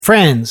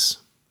Friends,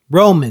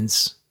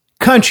 Romans,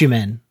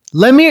 countrymen,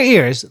 lend me your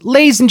ears.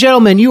 Ladies and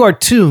gentlemen, you are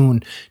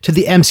tuned to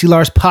the MC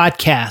Lars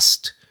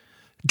podcast.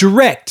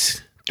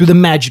 Direct through the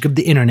magic of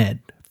the internet,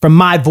 from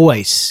my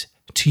voice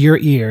to your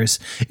ears.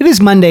 It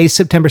is Monday,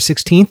 September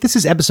 16th. This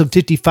is episode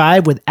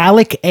 55 with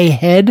Alec A.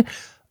 Head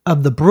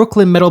of the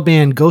Brooklyn metal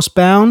band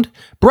Ghostbound.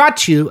 Brought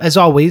to you, as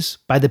always,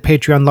 by the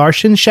Patreon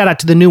Larson. Shout out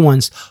to the new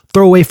ones.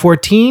 Throwaway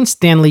 14,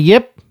 Stanley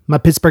Yip, my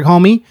Pittsburgh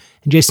homie,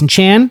 and Jason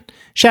Chan.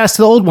 Shout outs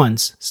to the old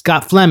ones.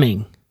 Scott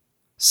Fleming.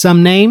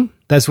 Some Name.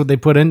 That's what they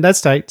put in.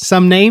 That's tight.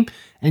 Some Name.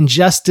 And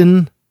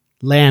Justin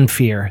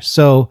Landfear.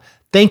 So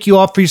thank you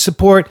all for your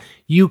support.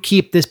 You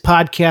keep this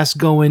podcast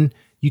going.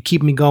 You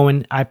keep me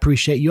going. I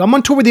appreciate you. I'm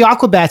on tour with the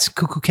Aquabats and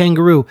Cuckoo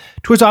Kangaroo.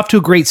 Tour's off to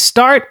a great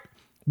start.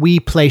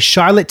 We play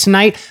Charlotte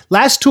tonight.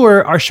 Last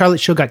tour, our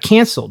Charlotte show got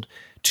canceled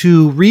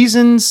to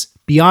reasons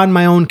beyond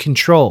my own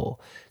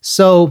control.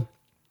 So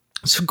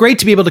it's great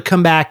to be able to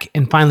come back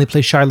and finally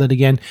play Charlotte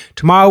again.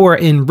 Tomorrow we're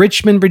in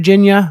Richmond,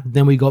 Virginia.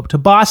 Then we go up to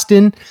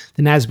Boston,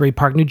 then Asbury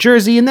Park, New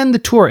Jersey, and then the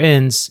tour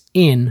ends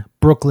in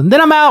Brooklyn.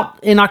 Then I'm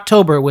out in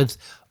October with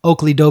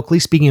Oakley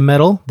Dokley. Speaking of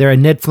metal, they're a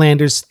Ned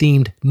Flanders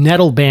themed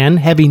nettle band,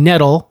 heavy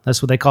nettle,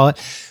 that's what they call it.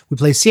 We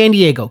play San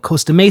Diego,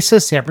 Costa Mesa,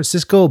 San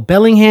Francisco,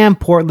 Bellingham,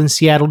 Portland,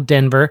 Seattle,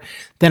 Denver.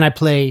 Then I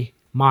play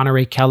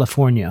Monterey,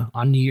 California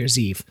on New Year's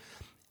Eve.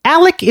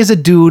 Alec is a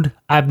dude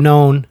I've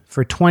known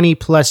for 20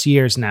 plus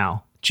years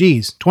now.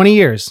 20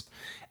 years.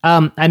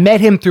 I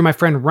met him through my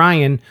friend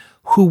Ryan,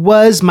 who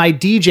was my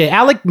DJ.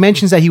 Alec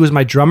mentions that he was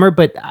my drummer,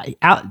 but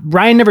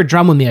Ryan never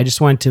drummed with me. I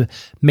just wanted to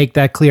make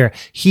that clear.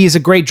 He is a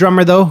great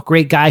drummer, though.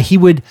 Great guy. He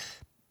would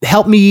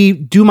help me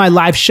do my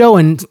live show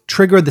and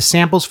trigger the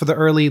samples for the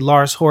early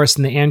Lars Horst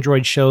and the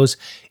Android shows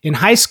in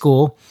high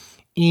school.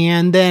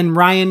 And then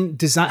Ryan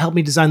helped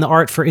me design the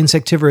art for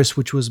Insectivorous,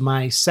 which was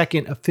my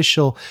second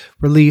official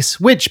release,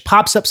 which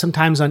pops up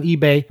sometimes on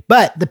eBay.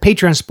 But the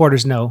Patreon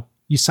supporters know.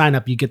 You sign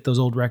up, you get those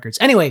old records.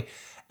 Anyway,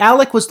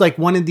 Alec was like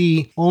one of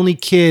the only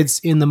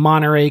kids in the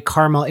Monterey,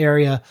 Carmel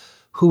area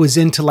who was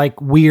into like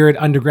weird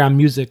underground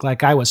music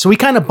like I was. So we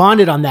kind of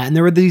bonded on that. And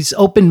there were these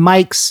open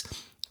mics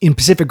in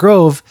Pacific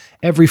Grove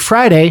every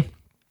Friday.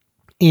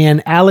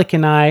 And Alec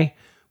and I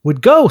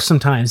would go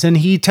sometimes. And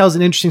he tells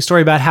an interesting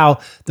story about how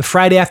the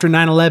Friday after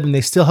 9/11, they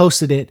still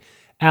hosted it.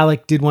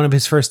 Alec did one of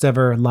his first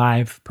ever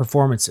live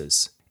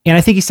performances. And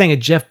I think he sang a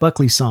Jeff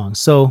Buckley song.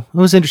 So it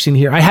was interesting to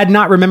hear. I had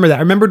not remembered that. I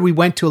remembered we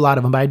went to a lot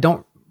of them, but I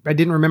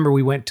didn't remember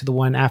we went to the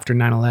one after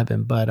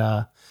 9/11.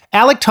 But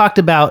Alec talked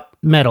about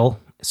metal.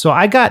 So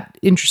I got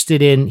interested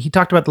he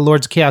talked about the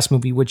Lords of Chaos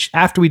movie, which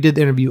after we did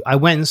the interview, I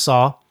went and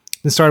saw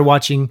and started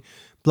watching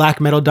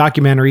black metal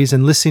documentaries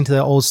and listening to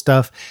the old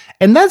stuff.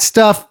 And that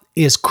stuff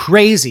is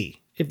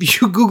crazy. If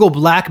you Google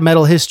black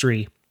metal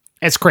history,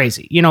 it's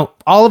crazy. You know,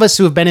 all of us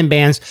who have been in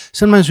bands,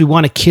 sometimes we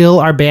want to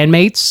kill our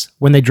bandmates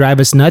when they drive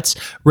us nuts.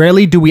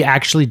 Rarely do we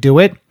actually do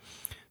it.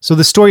 So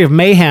the story of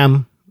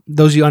Mayhem,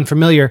 those of you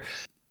unfamiliar,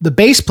 the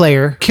bass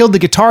player killed the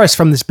guitarist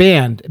from this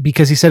band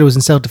because he said it was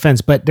in self-defense.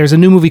 But there's a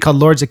new movie called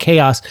Lords of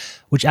Chaos,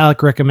 which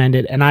Alec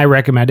recommended, and I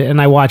recommended, and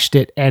I watched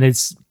it, and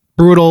it's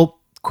brutal,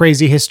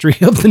 crazy history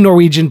of the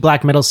Norwegian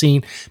black metal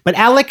scene. But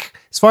Alec,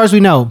 as far as we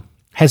know,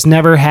 has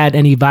never had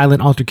any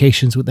violent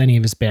altercations with any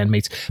of his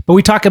bandmates. But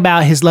we talk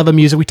about his love of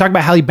music. We talk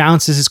about how he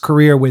balances his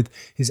career with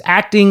his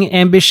acting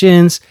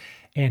ambitions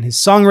and his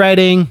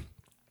songwriting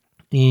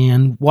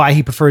and why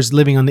he prefers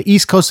living on the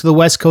East Coast to the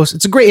West Coast.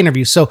 It's a great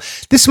interview. So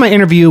this is my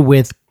interview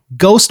with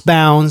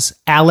Ghostbound's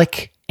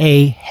Alec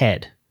A.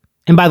 Head.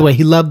 And by the way,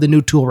 he loved the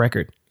new Tool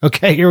record.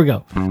 Okay, here we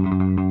go.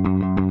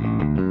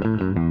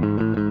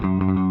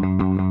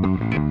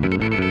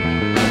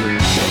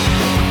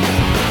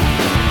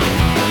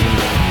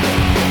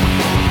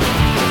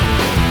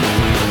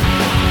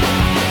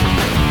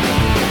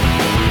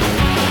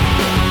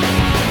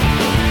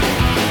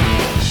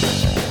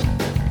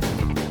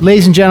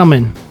 Ladies and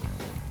gentlemen,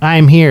 I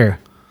am here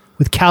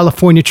with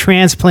California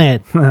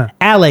transplant,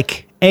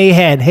 Alec A.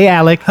 Head. Hey,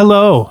 Alec.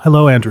 Hello.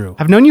 Hello, Andrew.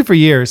 I've known you for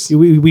years.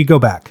 We go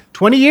back.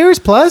 20 years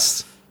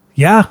plus?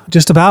 Yeah,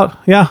 just about.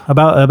 Yeah,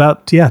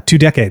 about 2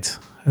 decades.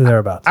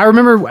 Thereabouts. I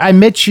remember I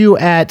met you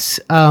at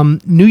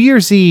New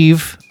Year's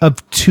Eve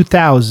of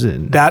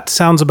 2000. That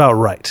sounds about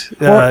right.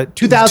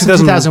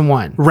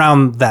 2001.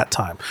 Around that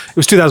time. It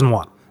was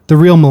 2001. The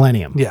real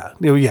millennium. Yeah.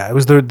 It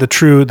was the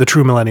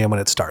true millennium when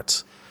it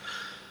starts.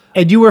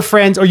 And you were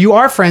friends, or you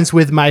are friends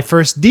with my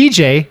first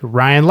DJ,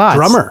 Ryan Lotz.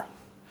 Drummer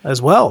as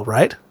well,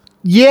 right?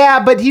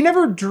 Yeah, but he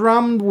never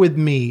drummed with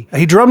me.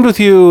 He drummed with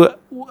you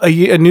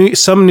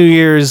some New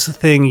Year's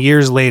thing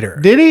years later.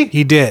 Did he?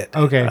 He did.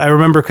 Okay. I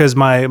remember because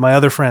my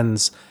other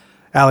friends,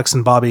 Alex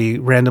and Bobby,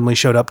 randomly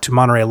showed up to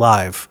Monterey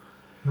Live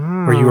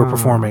where you were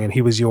performing, and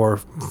he was your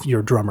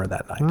drummer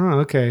that night. Oh,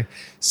 okay.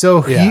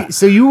 So Yeah.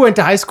 so you went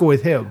to high school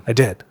with him. I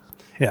did.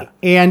 Yeah.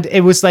 And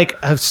it was like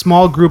a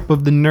small group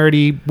of the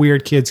nerdy,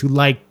 weird kids who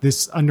liked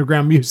this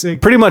underground music.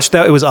 Pretty much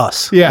that it was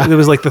us. Yeah. It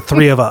was like the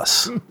three of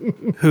us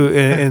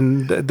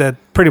and that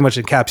pretty much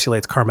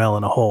encapsulates Carmel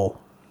in a whole.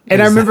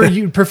 And I remember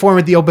you performed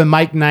at the open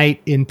mic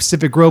night in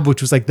Pacific Grove, which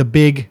was like the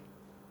big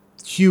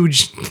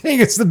huge thing.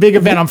 It's the big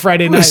event on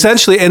Friday night.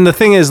 Essentially, and the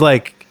thing is,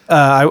 like,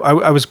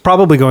 I was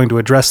probably going to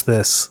address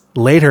this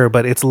later,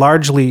 but it's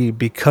largely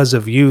because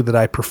of you that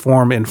I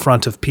perform in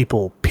front of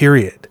people,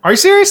 period. Are you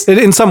serious?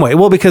 In some way.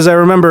 Well, because I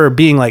remember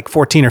being like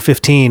 14 or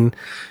 15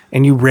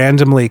 and you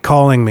randomly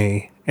calling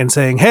me and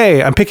saying,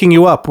 "Hey, I'm picking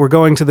you up. We're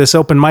going to this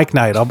open mic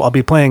night. I'll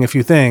be playing a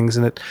few things."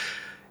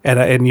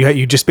 And you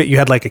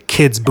had like a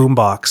kid's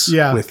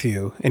boombox with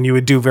you, and you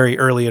would do very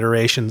early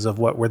iterations of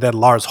what were then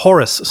Lars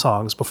Horace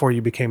songs before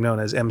you became known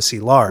as MC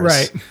Lars.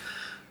 Right.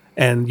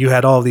 And you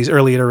had all of these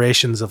early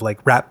iterations of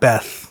like Rat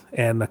Beth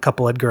and a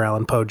couple Edgar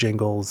Allan Poe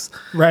jingles.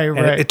 Right. And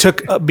it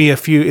took me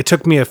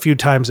a few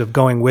times of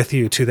going with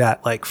you to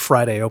that like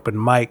Friday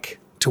open mic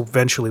to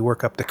eventually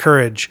work up the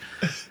courage.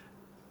 And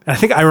I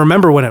think I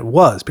remember when it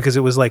was, because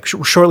it was like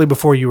shortly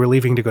before you were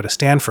leaving to go to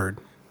Stanford.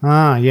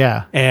 Ah,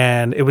 yeah.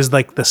 And it was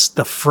like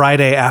the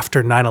Friday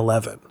after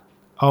 9/11.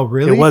 Oh,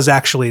 really? It was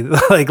actually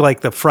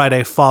like the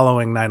Friday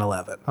following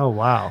 9/11. Oh,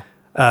 wow.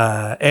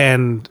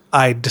 And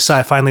I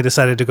finally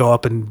decided to go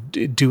up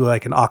and do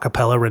like an a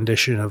cappella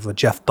rendition of a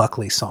Jeff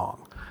Buckley song.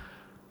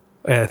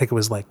 And I think it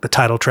was like the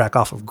title track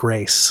off of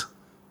Grace.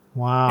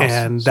 Wow.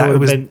 And so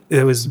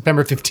it was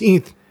September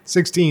 15th,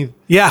 16th.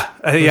 Yeah.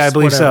 I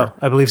believe so.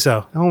 I believe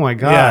so. Oh my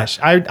gosh.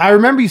 Yeah. I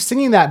remember you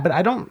singing that, but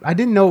I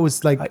didn't know it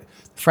was like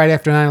Friday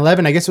after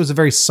 9/11. I guess it was a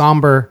very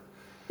somber.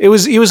 It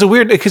was a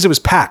weird, because it was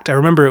packed. I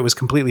remember it was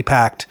completely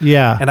packed.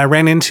 Yeah. And I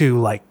ran into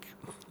like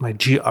my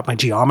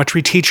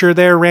geometry teacher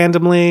there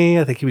randomly.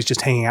 I think he was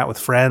just hanging out with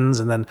friends.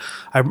 And then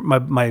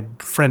my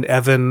friend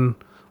Evan,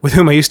 with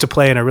whom I used to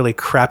play in a really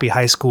crappy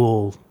high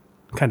school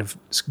kind of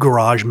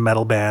garage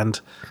metal band.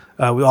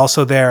 We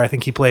also there, I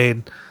think he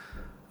played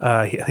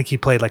like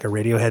a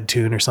Radiohead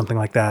tune or something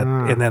like that.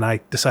 And then I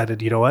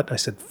decided, you know what? I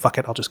said, fuck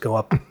it. I'll just go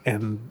up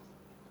and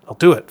I'll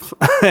do it.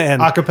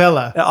 And a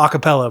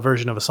cappella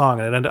version of a song.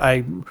 And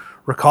I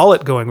recall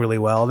it going really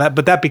well.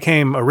 But that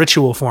became a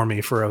ritual for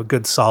me for a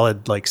good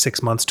solid like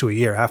 6 months to a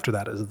year after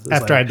that.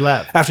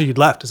 After you'd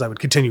left, as I would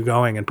continue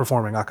going and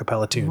performing a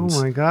cappella tunes.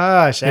 Oh my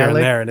gosh, here Alec,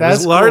 and there. And it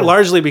was cool.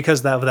 largely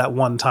because of that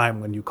one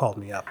time when you called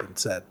me up and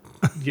said,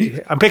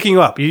 "I'm picking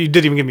you up." You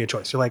didn't even give me a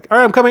choice. You're like, "All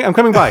right, I'm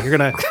coming by. You're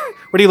gonna,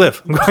 where do you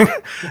live?"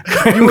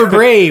 You were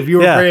brave. You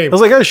were brave. I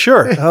was like, "Oh,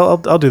 sure.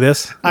 I'll do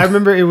this." I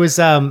remember it was,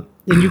 and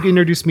you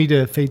introduced me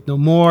to Faith No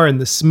More and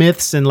the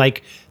Smiths and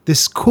like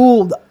this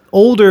cool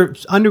older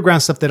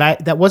underground stuff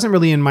that wasn't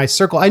really in my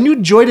circle. I knew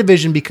Joy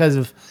Division because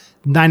of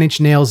Nine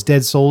Inch Nails'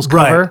 Dead Souls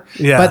cover. Right.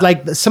 Yeah. But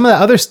like some of the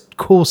other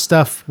cool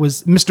stuff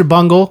was Mr.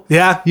 Bungle.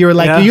 Yeah. You were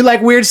like, "Do you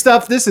like weird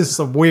stuff? This is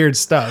some weird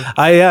stuff."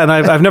 And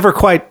I've never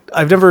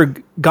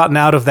gotten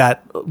out of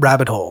that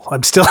rabbit hole.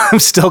 I'm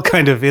still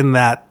kind of in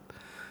that,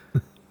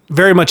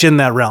 very much in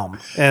that realm.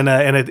 And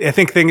I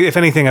think if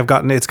anything,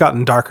 it's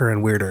gotten darker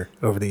and weirder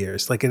over the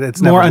years. Like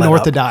it's never more let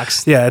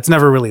unorthodox. Up. Yeah. It's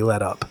never really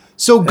let up.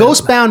 So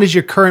Ghostbound is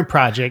your current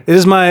project. It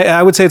is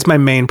I would say it's my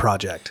main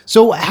project.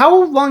 So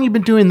how long you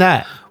been doing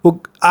that?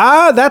 Well,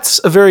 that's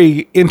a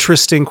very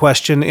interesting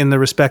question in the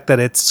respect that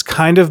it's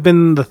kind of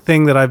been the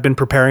thing that I've been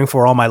preparing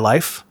for all my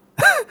life.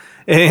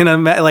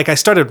 And like I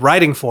started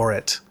writing for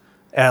it,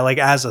 like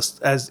as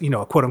a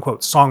quote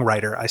unquote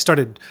songwriter. I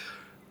started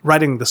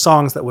writing the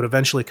songs that would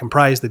eventually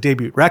comprise the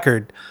debut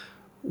record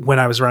when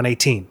I was around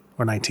 18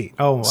 or 19.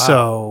 Oh, wow.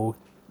 So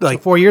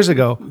 4 years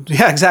ago.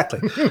 Yeah, exactly.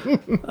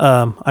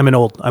 I'm an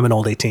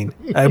old 18.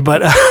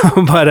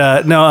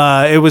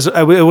 No,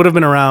 it would have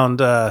been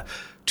around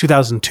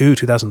 2002,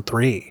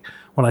 2003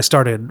 when I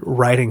started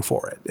writing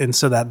for it. And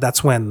so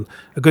that's when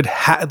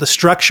the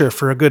structure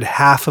for a good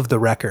half of the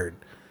record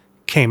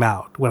came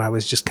out, when I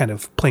was just kind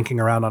of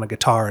plinking around on a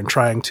guitar and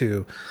trying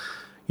to,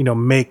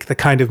 make the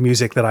kind of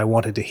music that I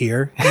wanted to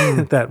hear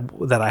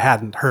that I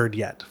hadn't heard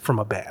yet from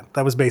a band.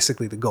 That was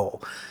basically the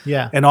goal.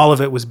 Yeah. And all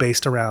of it was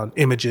based around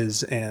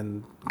images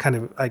and kind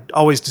of, I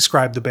always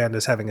described the band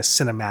as having a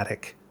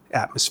cinematic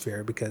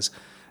atmosphere because,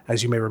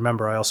 as you may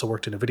remember, I also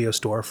worked in a video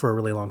store for a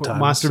really long time.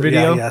 Monster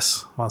Video? Yeah,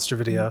 yes, Monster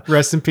Video.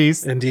 Rest in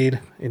peace. Indeed.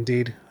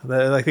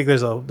 I think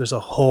there's a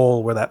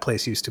hole where that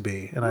place used to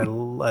be, and I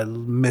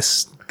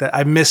miss that.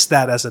 I miss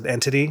that as an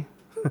entity.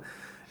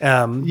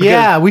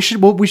 We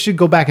should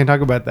go back and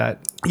talk about that.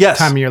 Yes.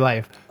 Time of your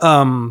life.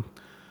 But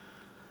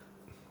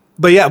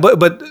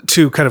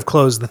to kind of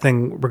close the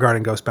thing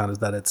regarding Ghostbound is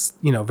that it's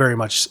very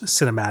much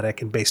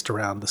cinematic and based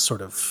around the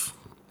sort of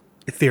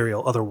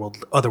ethereal,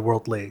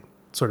 otherworldly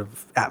sort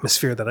of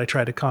atmosphere that I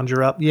try to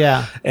conjure up.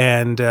 Yeah.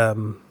 And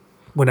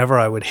whenever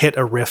I would hit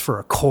a riff or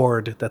a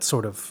chord that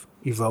sort of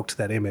evoked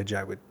that image,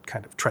 I would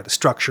kind of try to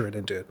structure it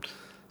into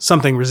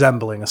something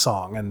resembling a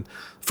song. And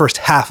first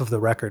half of the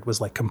record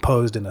was like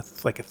composed in a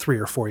 3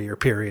 or 4 year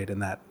period in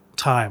that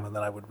time, and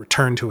then I would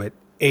return to it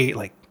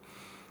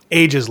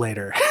ages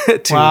later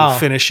to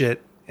finish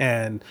it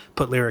and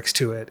put lyrics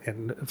to it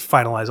and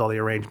finalize all the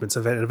arrangements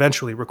of it and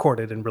eventually record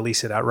it and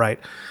release it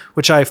outright,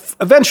 which I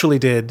eventually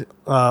did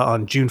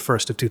on June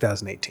 1st of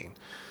 2018.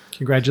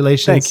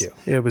 Congratulations. Thank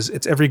you.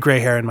 It's every gray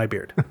hair in my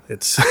beard.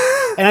 It's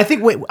And I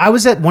think I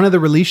was at one of the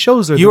release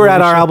shows. Or you were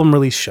at our album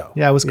release show.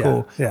 Yeah, it was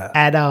cool. Yeah.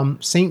 At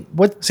St.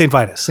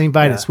 Vitus. St.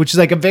 Vitus, which is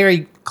like a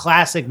very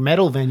classic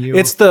metal venue.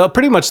 It's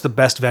pretty much the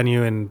best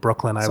venue in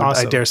Brooklyn.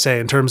 I dare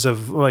say in terms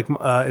of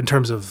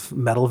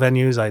metal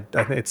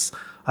venues.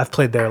 I've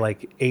played there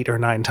like 8 or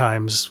 9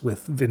 times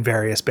in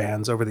various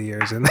bands over the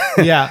years, and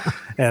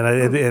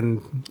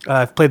and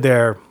I've played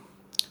there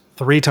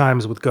 3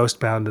 times with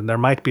Ghostbound, and there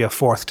might be a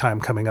 4th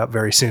time coming up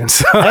very soon.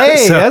 So,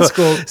 that's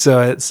cool.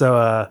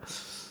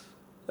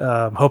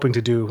 I'm hoping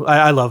to do.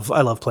 I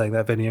love playing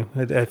that venue.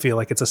 I feel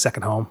like it's a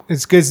second home.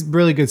 It's good,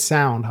 really good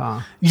sound,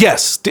 huh?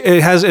 Yes,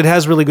 it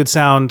has really good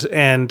sound,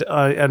 and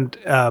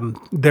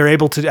they're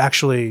able to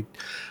actually,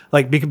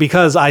 like,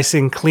 because I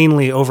sing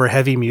cleanly over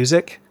heavy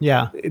music.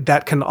 Yeah,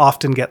 that can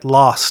often get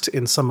lost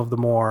in some of the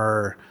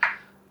more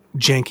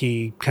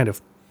janky kind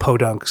of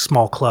podunk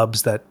small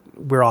clubs that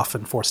we're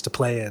often forced to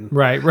play in.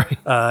 Right.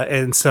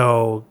 And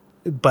so,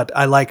 but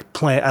I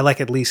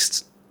like at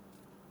least,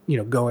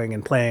 going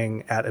and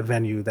playing at a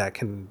venue that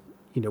can,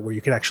 where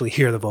you can actually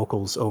hear the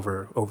vocals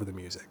over the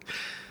music.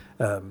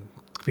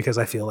 Because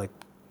I feel like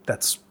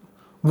that's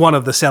one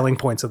of the selling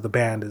points of the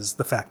band is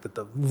the fact that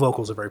the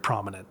vocals are very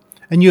prominent.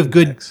 And you have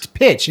good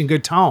pitch and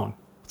good tone.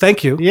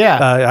 Thank you. Yeah,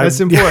 that's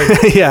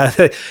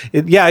important.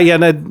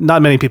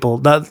 Not many people.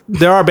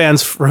 There are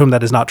bands for whom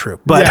that is not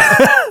true, but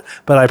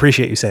but I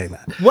appreciate you saying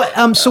that.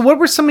 What? So, what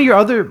were some of your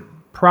other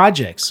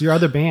projects? Your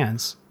other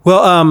bands?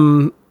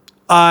 Well,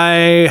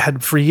 I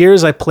had for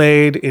years I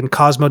played in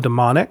Cosmo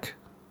Demonic,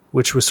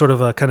 which was sort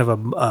of a kind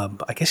of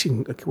I guess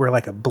we're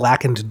like a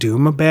Blackened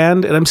Doom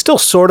band, and I'm still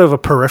sort of a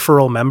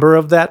peripheral member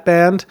of that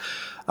band.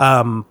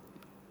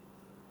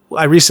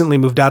 I recently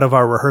moved out of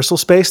our rehearsal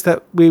space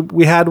that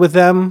we had with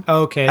them.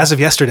 Okay. As of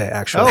yesterday,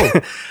 actually.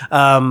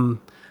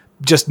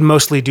 Just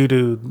mostly due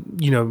to,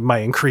 my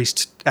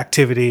increased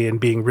activity and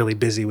being really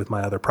busy with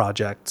my other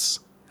projects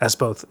as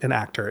both an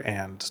actor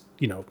and,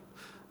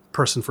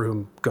 person for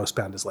whom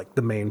Ghostbound is like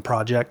the main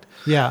project.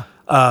 Yeah.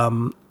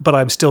 But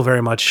I'm still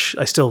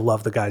I still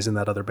love the guys in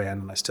that other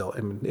band, and I still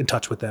am in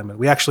touch with them. And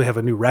we actually have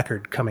a new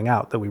record coming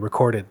out that we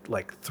recorded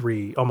like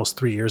almost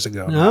 3 years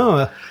ago.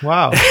 Oh,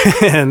 wow.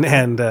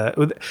 and there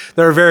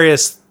are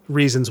various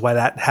reasons why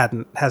that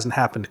hasn't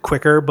happened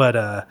quicker,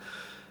 but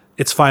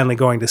it's finally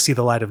going to see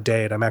the light of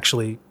day, and I'm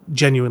actually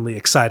genuinely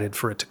excited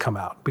for it to come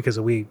out because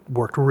we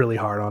worked really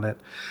hard on it.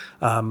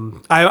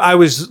 I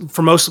was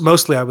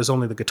mostly I was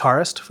only the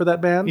guitarist for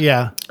that band.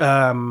 Yeah.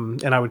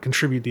 And I would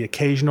contribute the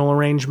occasional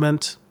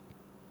arrangement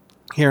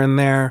here and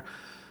there,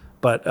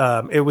 but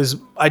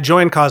I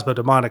joined Cosmo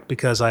Demonic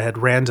because I had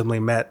randomly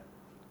met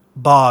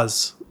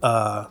Boz,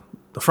 the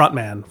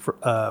frontman,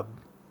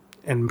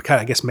 and kind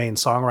of, I guess, main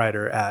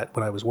songwriter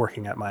when I was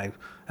working at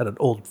an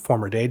old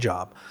former day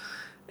job.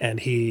 And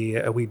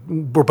we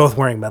were both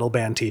wearing metal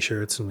band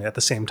T-shirts, and at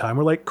the same time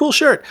we're like, cool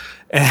shirt.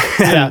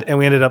 And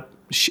we ended up,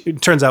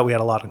 it turns out we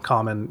had a lot in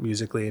common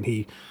musically, and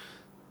he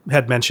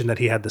had mentioned that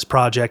he had this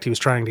project he was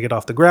trying to get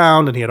off the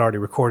ground, and he had already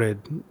recorded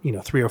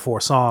 3 or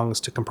 4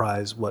 songs to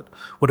comprise what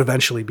would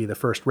eventually be the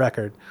first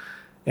record.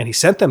 And he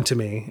sent them to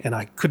me, and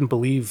I couldn't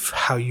believe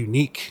how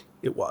unique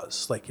it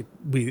was. Like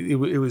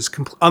it was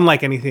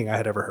unlike anything I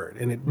had ever heard.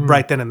 And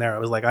right then and there, I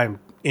was like, I'm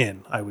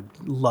in. I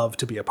would love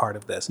to be a part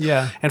of this.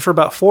 Yeah. And for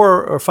about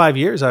 4 or 5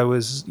 years, I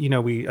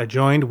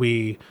joined.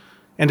 We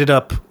ended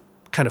up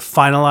kind of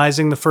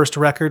finalizing the first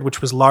record,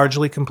 which was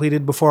largely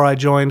completed before I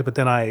joined. But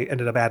then I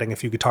ended up adding a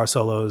few guitar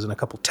solos and a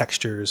couple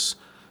textures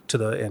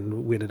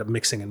and we ended up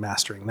mixing and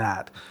mastering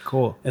that.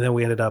 Cool. And then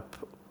we ended up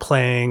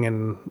playing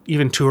and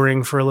even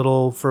touring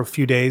for a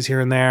few days here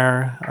and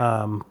there.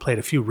 Played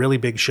a few really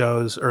big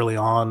shows early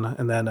on,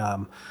 and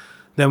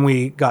then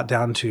we got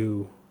down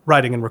to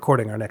writing and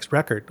recording our next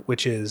record,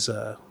 which is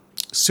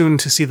soon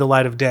to see the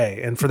light of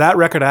day. And for that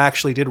record, I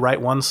actually did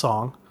write one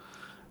song,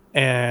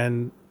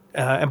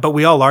 but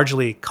we all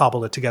largely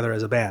cobbled it together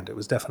as a band. It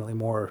was definitely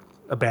more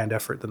a band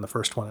effort than the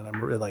first one, and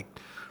I'm really like,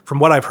 from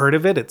what I've heard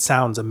of it, it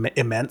sounds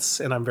immense,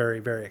 and I'm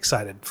very, very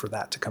excited for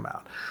that to come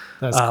out.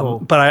 That's cool.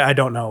 But I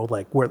don't know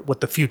like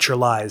what the future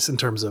lies in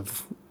terms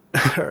of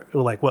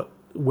like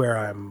where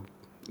I'm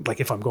like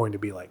if I'm going to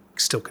be like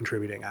still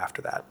contributing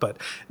after that. But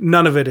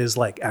none of it is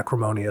like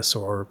acrimonious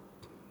or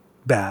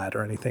bad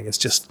or anything. It's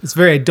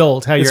very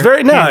adult. It's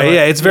very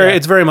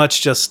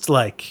much just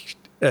like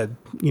a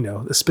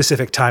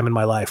specific time in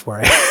my life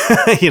where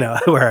I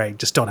where I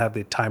just don't have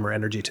the time or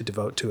energy to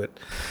devote to it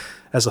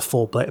as a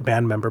full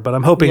band member. But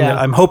I'm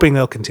hoping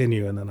they'll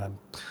continue, and then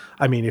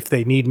if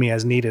they need me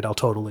as needed, I'll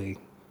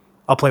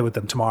play with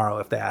them tomorrow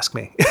if they ask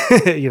me.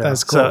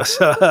 That's cool.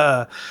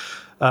 So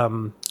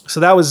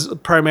that was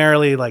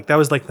primarily that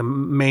was the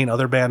main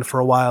other band for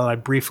a while, and I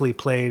briefly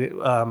played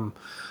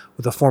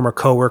with a former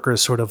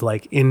coworker's sort of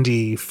like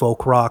indie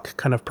folk rock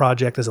kind of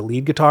project as a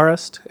lead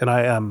guitarist, and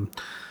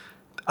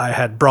I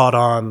had brought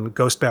on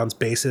Ghostbound's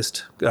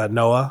bassist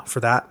Noah for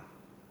that,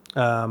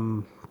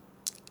 and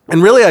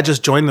really I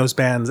just joined those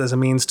bands as a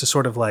means to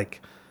sort of like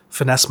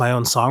finesse my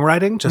own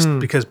songwriting, just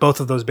because both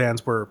of those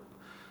bands were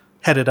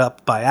headed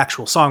up by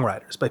actual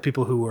songwriters,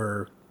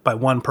 by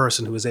one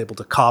person who was able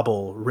to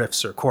cobble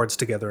riffs or chords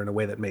together in a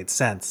way that made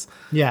sense.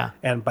 Yeah.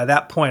 And by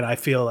that point, I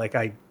feel like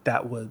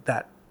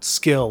that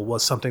skill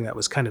was something that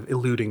was kind of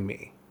eluding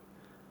me.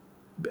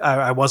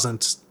 I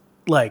wasn't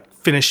like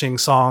finishing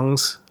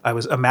songs. I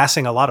was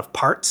amassing a lot of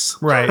parts.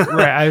 Right.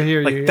 I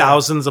hear like you.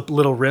 thousands of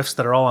little riffs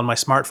that are all on my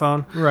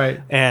smartphone.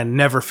 Right. And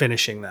never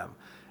finishing them.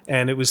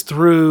 And it was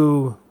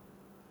through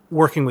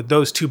working with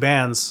those two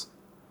bands,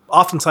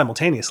 often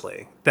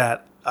simultaneously,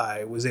 that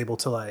I was able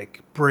to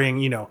like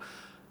bring,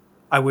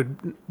 I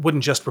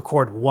wouldn't just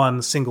record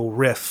one single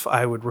riff.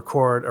 I would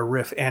record a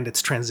riff and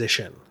its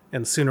transition.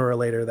 And sooner or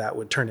later that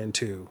would turn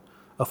into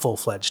a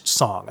full-fledged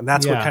song. And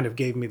that's what kind of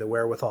gave me the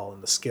wherewithal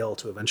and the skill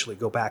to eventually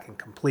go back and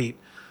complete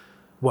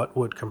what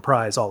would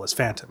comprise All Is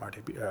Phantom, our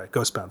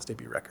Ghostbound's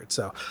debut record.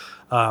 So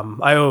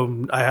I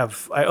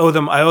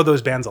owe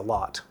those bands a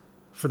lot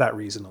for that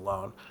reason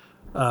alone.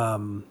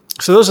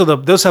 So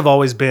those have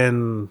always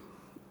been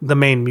the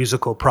main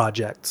musical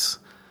projects.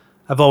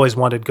 I've always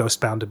wanted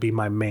Ghostbound to be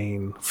my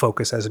main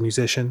focus as a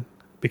musician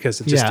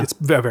because it's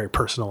very, very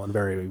personal and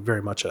very,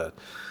 very much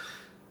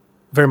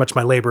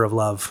my labor of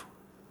love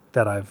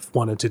that I've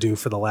wanted to do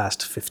for the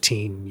last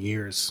 15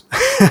 years,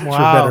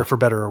 for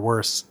better or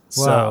worse.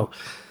 Wow. So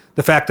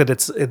the fact that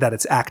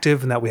it's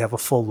active and that we have a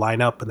full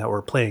lineup and that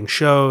we're playing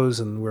shows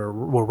and we're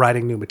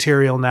writing new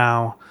material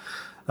now,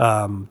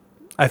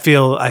 I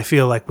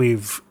feel like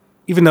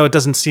even though it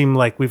doesn't seem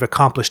like we've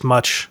accomplished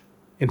much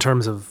in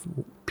terms of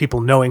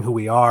people knowing who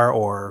we are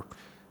or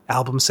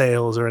album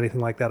sales or anything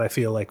like that, I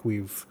feel like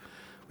we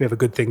have a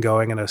good thing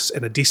going and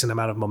a decent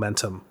amount of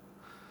momentum.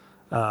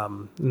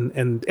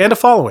 And a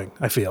following,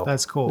 I feel.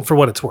 That's cool. For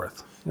what it's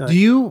worth. Do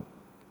you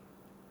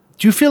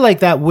feel like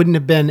that wouldn't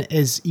have been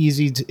as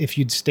easy if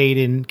you'd stayed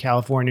in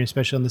California,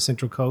 especially on the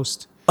Central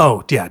Coast?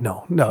 Oh, yeah,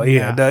 no,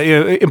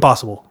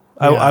 impossible.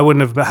 Yeah. I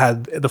wouldn't have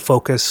had the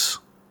focus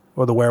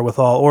or the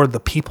wherewithal or the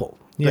people.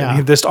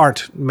 Yeah. There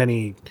aren't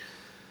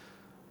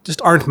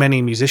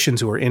many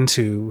musicians who are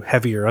into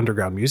heavier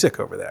underground music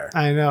over there.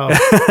 I know.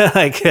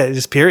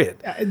 Just period.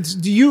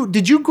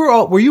 Did you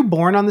grow up, were you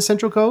born on the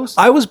Central Coast?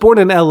 I was born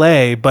in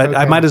LA, but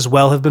I might as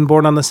well have been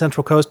born on the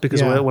Central Coast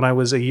because when I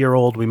was a year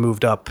old, we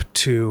moved up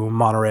to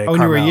Monterey,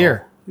 Carmel. You were a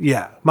year?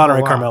 Yeah.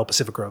 Monterey, Carmel,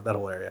 Pacific Grove, that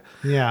whole area.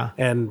 Yeah.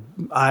 And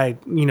I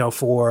think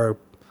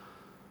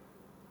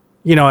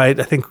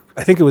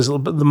it was,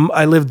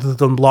 I lived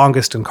the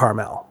longest in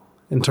Carmel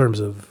in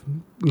terms of,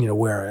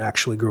 where I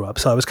actually grew up.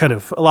 So I was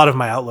a lot of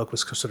my outlook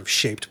was sort of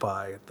shaped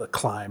by the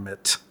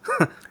climate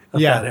of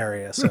that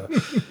area. So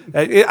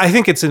I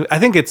think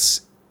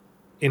it's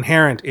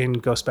inherent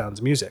in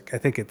Ghostbound's music. I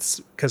think it's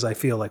because I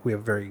feel like we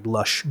have a very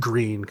lush,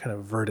 green, kind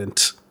of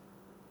verdant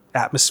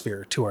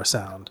atmosphere to our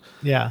sound.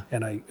 Yeah.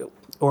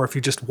 Or if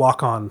you just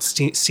walk on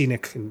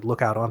scenic and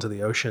look out onto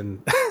the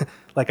ocean,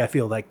 like I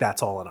feel like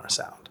that's all in our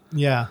sound.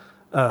 Yeah.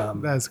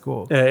 That's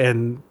cool.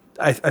 And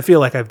I feel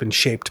like I've been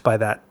shaped by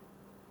that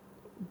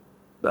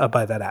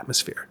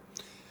atmosphere.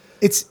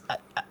 It's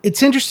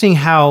interesting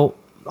how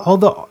all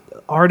the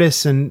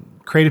artists and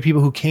creative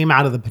people who came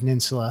out of the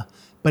peninsula,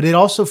 but it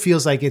also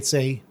feels like it's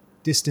a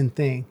distant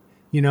thing.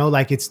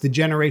 Like it's the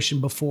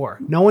generation before.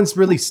 No one's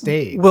really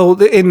stayed. Well,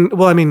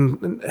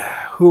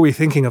 who are we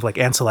thinking of? Like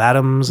Ansel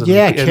Adams, and,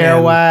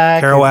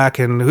 Kerouac,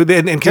 and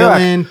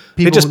Kerouac.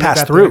 They just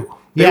passed through.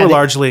 They were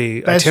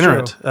largely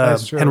itinerant.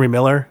 That's true. Henry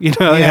Miller,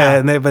 but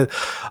a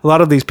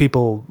lot of these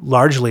people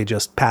largely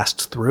just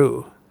passed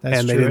through.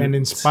 That's true, and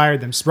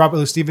inspired them. Robert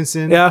Louis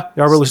Stevenson. Yeah,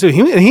 Robert Louis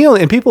Stevenson.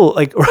 And people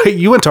like, right,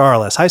 you went to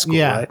RLS high school,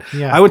 right?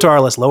 Yeah. I went to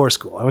RLS lower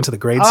school. I went to the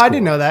grade school. I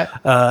didn't know that.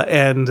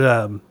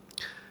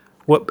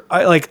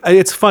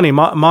 It's funny.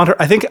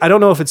 I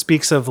don't know if it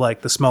speaks of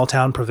like the small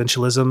town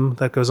provincialism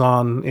that goes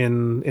on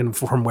in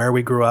from where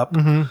we grew up.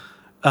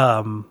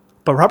 Mm-hmm.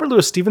 But Robert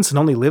Louis Stevenson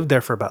only lived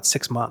there for about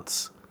 6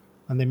 months.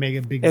 And they make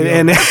a big deal.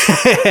 And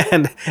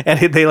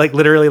they like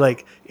literally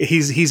like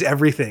he's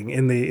everything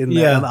on the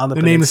peninsula.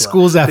 They name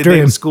schools after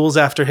him. Schools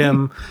after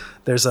him.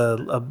 There's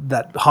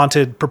that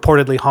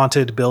purportedly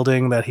haunted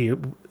building that he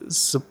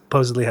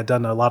supposedly had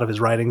done a lot of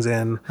his writings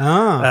in.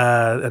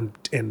 And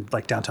in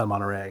like downtown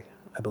Monterey,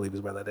 I believe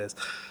is where that is.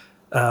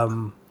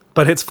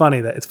 But it's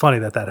funny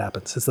that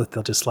happens. It's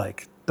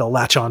that they'll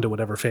latch on to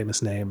whatever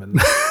famous name and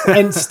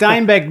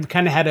Steinbeck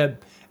kind of had a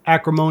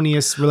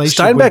acrimonious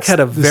relationship. Steinbeck had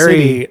a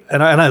very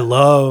and I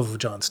love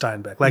John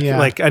Steinbeck.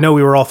 Like I know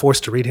we were all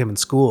forced to read him in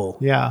school.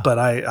 Yeah. But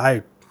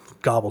I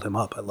gobbled him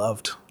up. I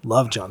loved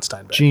John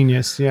Steinbeck.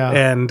 Genius, yeah.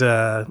 And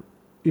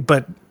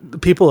but the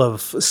people of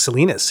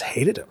Salinas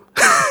hated him.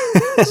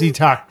 He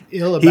talked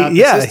ill about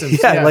the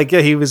systems.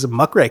 Yeah, he was a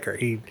muckraker.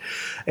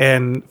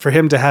 And for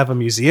him to have a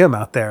museum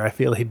out there, I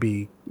feel he'd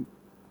be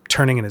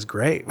turning in his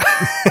grave.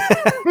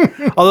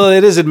 Although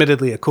it is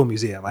admittedly a cool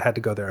museum. I had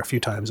to go there a few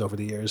times over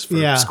the years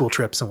for school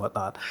trips and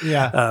whatnot.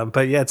 Yeah.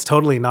 But it's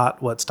totally not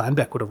what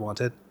Steinbeck would have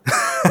wanted.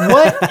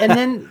 What? And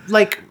then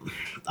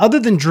other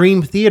than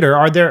Dream Theater,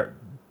 are there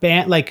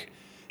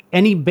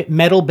any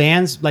metal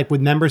bands like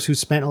with members who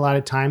spent a lot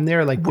of time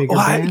there, like bigger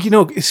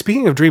bands?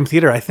 Speaking of Dream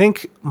Theater, I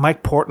think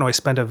Mike Portnoy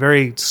spent a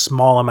very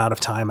small amount of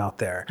time out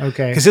there.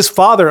 Okay. Because his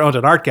father owned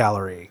an art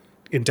gallery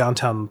in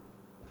downtown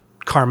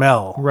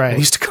Carmel. Right. He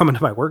used to come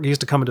into my work. He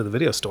used to come into the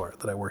video store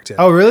that I worked in.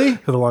 Oh, really?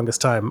 For the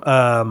longest time.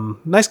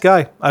 Nice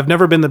guy. I've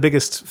never been the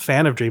biggest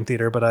fan of Dream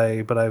Theater, but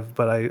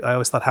I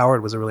always thought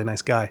Howard was a really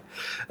nice guy.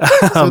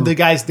 So the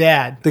guy's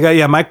dad. The guy,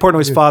 yeah, Mike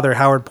Portnoy's father,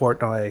 Howard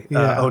Portnoy,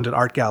 owned an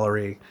art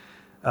gallery.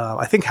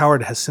 I think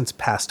Howard has since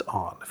passed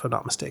on, if I'm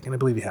not mistaken. I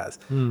believe he has.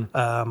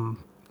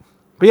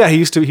 But yeah,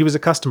 he was a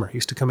customer. He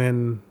used to come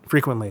in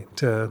frequently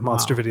to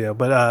Monster Video.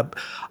 But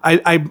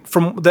I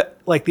from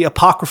the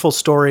apocryphal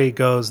story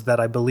goes that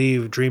I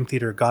believe Dream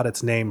Theater got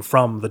its name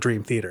from the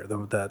Dream Theater,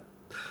 that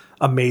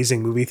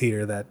amazing movie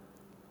theater that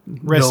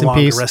Rest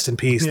in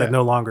peace. That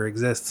no longer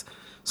exists.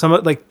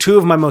 Two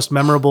of my most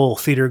memorable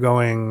theater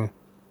going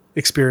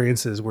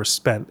experiences were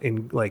spent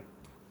in like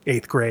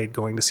 8th grade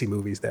going to see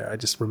movies there. I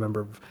just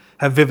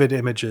have vivid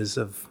images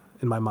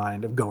in my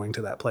mind of going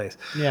to that place.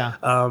 Yeah.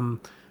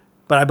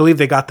 But I believe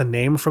they got the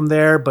name from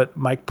there. But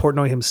Mike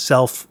Portnoy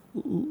himself,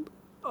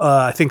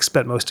 I think,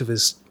 spent most of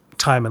his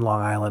time in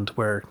Long Island,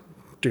 where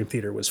Dream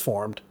Theater was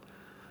formed.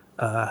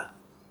 So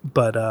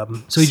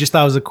he just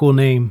thought it was a cool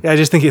name. Yeah, I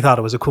just think he thought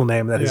it was a cool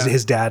name that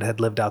his dad had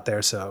lived out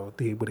there, so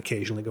he would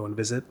occasionally go and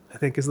visit, I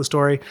think is the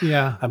story.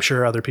 Yeah. I'm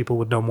sure other people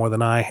would know more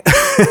than I.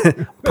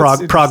 Prog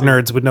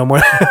nerds would know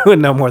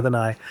more than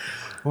I.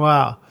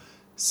 Wow.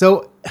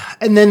 So,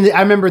 and then I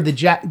remember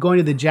going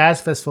to the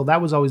jazz festival.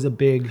 That was always a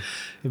big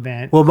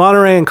event. Well,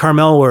 Monterey and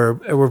Carmel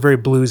were very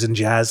blues and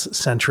jazz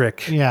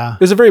centric. Yeah. It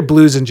was a very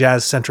blues and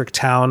jazz centric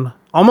town,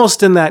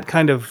 almost in that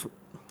kind of,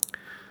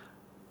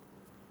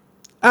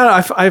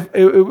 I don't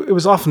know, it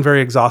was often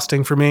very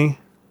exhausting for me.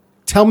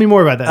 Tell me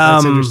more about that.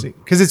 That's interesting.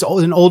 Because it's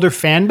an older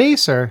fan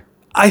base, or?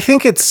 I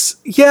think it's,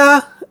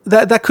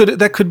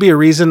 that could be a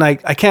reason. I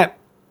can't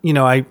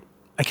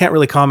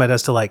really comment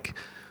as to like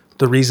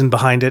the reason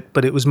behind it,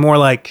 but it was more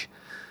like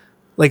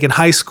in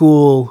high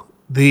school,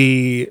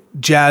 the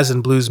jazz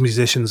and blues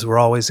musicians were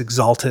always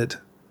exalted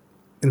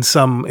in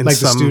some the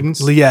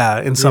students,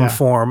 in some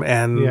form,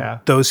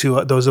 and those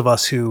of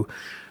us who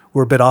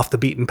were a bit off the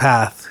beaten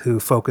path, who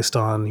focused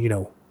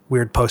on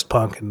weird post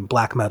punk and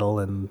black metal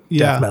and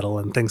death metal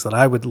and things that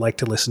I would like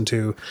to listen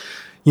to,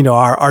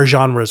 our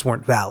genres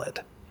weren't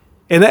valid.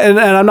 And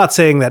I'm not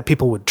saying that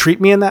people would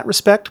treat me in that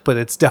respect, but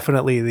it's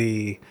definitely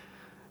the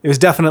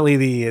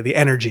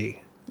energy.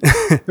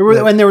 There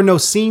were no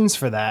scenes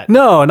for that.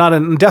 No,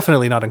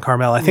 definitely not in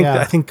Carmel. I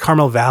think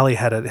Carmel Valley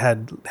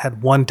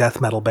had one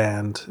death metal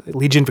band,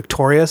 Legion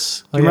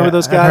Victorious. Do you remember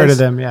those guys? I heard of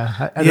them.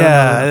 Yeah.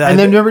 And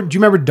then do you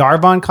remember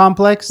Darvon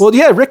Complex? Well,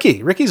 yeah,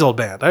 Ricky's old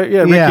band. Ricky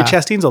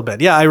Chastain's old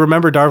band. Yeah, I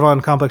remember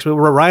Darvon Complex. Where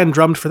Ryan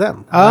drummed for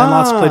them. Ryan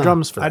Lots played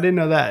drums for them. I didn't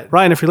know that.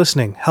 Ryan, if you're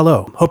listening,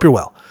 hello. Hope you're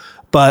well.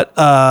 But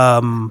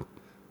there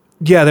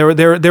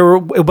were,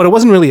 but it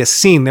wasn't really a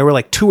scene. There were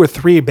like 2 or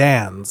 3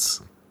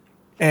 bands.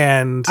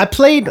 And I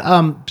played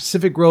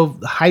Pacific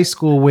Grove High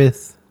School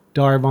with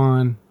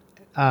Darvon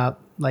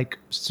like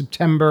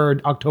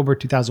October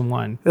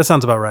 2001. That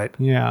sounds about right.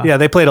 Yeah. Yeah,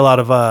 they played a lot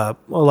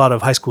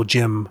of high school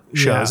gym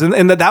shows.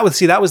 And that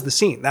was the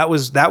scene. That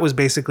was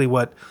basically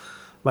what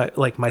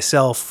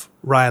myself,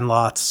 Ryan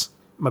Lotz,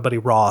 my buddy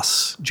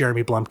Ross,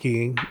 Jeremy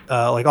Blumke,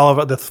 like all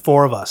of the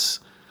 4 of us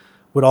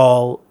would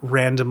all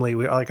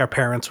randomly, our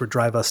parents would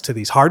drive us to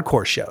these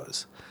hardcore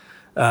shows.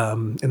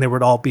 And they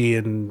would all be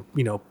in,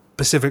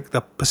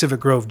 the Pacific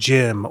Grove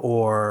Gym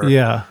or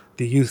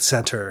the Youth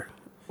Center.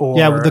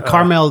 Or, the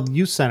Carmel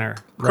Youth Center.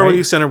 Right? Carmel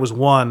Youth Center was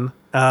one.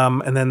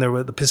 And then there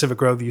were the Pacific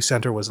Grove Youth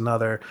Center was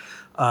another.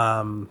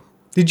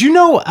 Did you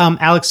know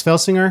Alex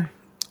Felsinger?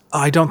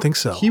 I don't think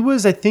so. He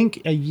was, I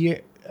think, a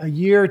year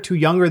or 2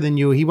 younger than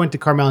you. He went to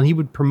Carmel and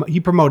he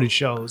promoted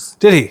shows.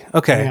 Did he?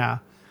 Okay. Yeah.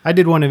 I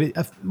did one of it,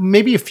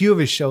 maybe a few of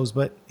his shows,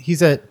 but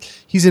he's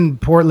in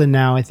Portland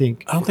now, I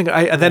think. I don't think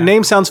that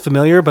name sounds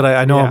familiar, but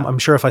I know I'm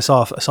sure if I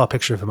saw a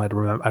picture of him, I'd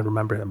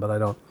remember him, but I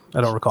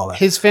don't recall that.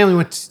 His family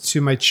went to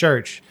my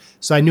church,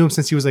 so I knew him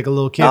since he was like a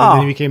little kid, and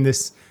then he became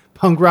this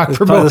punk rock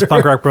promoter. This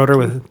punk rock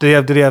promoter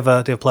did he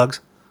have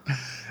plugs?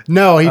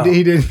 No, he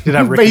didn't. Did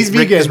have Ricky? He's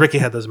vegan. Because Ricky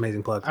had those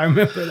amazing plugs. I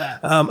remember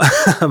that.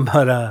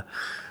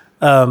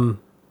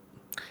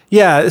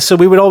 So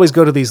we would always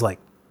go to these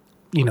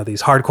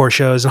these hardcore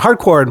shows, and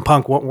hardcore and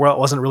punk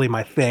wasn't really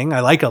my thing.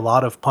 I like a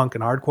lot of punk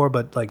and hardcore,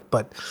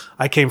 but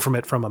I came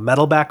from a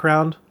metal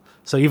background,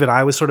 so even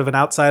I was sort of an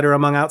outsider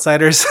among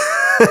outsiders.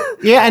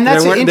 Yeah, and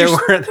that's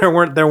there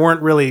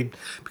weren't really,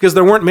 because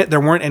there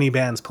weren't any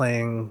bands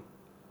playing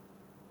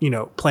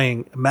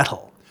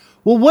metal.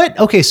 Well,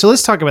 okay, so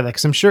let's talk about that,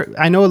 because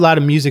I know a lot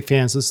of music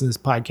fans listen to this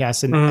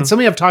podcast, and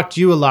something I've talked to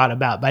you a lot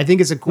about, but I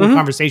think it's a cool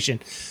conversation.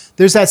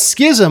 There's that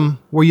schism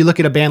where you look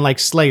at a band like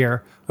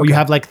Slayer, where you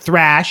have like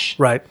thrash,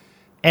 right,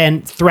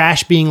 and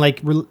thrash being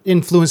like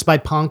influenced by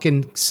punk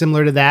and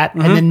similar to that,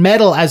 and then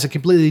metal as a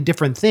completely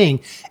different thing.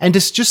 And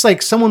just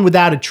like someone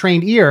without a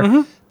trained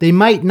ear, they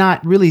might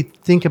not really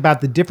think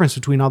about the difference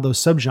between all those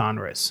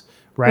subgenres,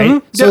 right?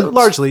 Mm-hmm. So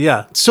largely,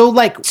 yeah. So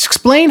like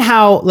explain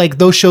how like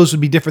those shows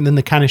would be different than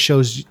the kind of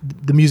shows,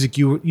 the music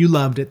you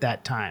loved at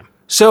that time.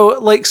 So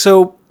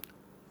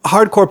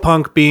hardcore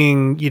punk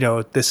being,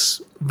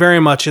 this very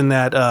much in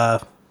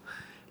that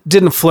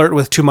didn't flirt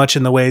with too much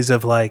in the ways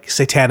of like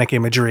satanic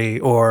imagery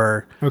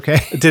or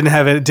didn't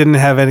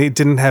have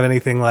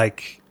anything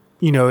like,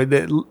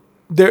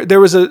 there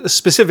was a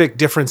specific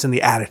difference in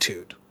the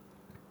attitude,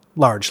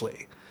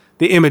 largely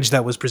the image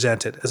that was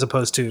presented, as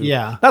opposed to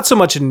not so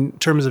much in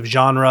terms of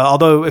genre.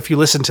 Although if you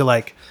listen to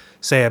like,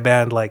 say, a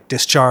band like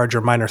Discharge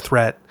or Minor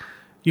Threat,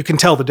 you can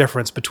tell the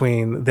difference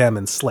between them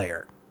and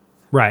Slayer.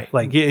 Right.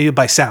 Like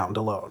by sound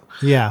alone.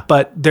 Yeah.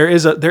 But there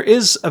is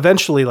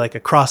eventually like a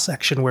cross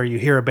section where you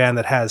hear a band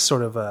that has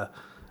sort of a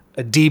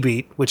D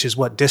beat, which is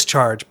what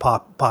Discharge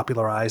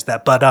popularized.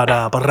 That ba da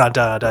da ba da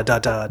da da da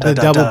da the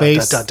double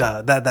bass.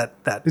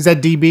 That is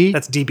that D beat?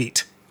 That's D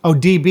beat. Oh,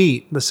 D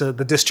beat.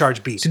 The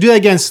Discharge beat. So do that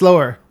again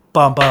slower.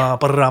 Bum bum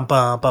ba-dum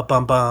bum bum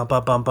bum bum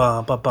bum bum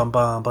bum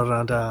bum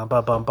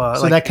bum bum bum.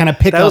 So that kind of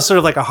pick that up. was sort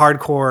of like a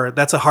hardcore.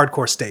 That's a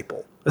hardcore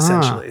staple,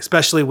 essentially,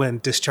 especially when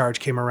Discharge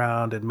came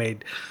around and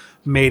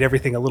made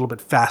everything a little bit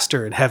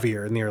faster and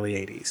heavier in the early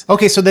 80s.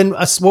 Okay, so then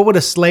what would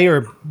a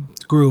Slayer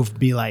groove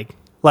be like?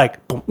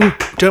 Like boom,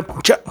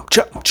 jump, jump,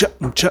 jump,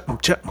 jump,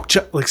 jump, jump,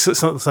 jump, like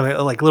something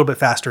like a little bit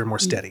faster and more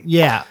steady.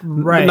 Yeah,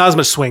 right. Not as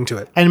much swing to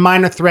it. And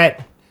Minor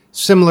Threat,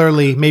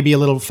 similarly, maybe a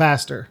little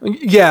faster.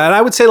 Yeah, and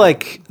I would say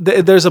like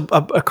there's a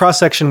cross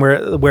section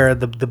where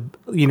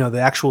the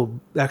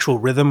actual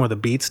rhythm or the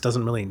beats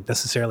doesn't really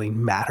necessarily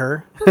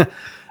matter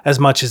as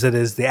much as it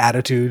is the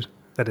attitude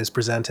that is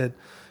presented.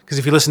 Because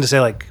if you listen to, say,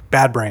 like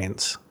Bad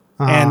Brains,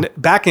 and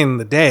back in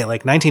the day,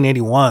 like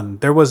 1981,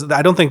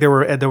 I don't think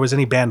there was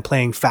any band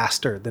playing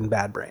faster than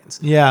Bad Brains.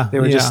 Yeah, they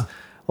were just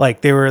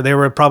like they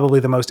were probably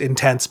the most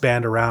intense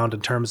band around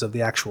in terms of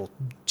the actual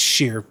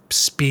sheer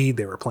speed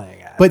they were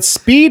playing at. But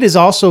speed is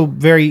also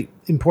very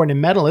important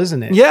in metal,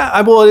 isn't it? Yeah,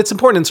 well, it's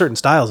important in certain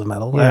styles of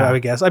metal. Yeah. I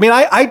would guess. I mean,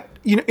 I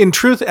in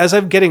truth, as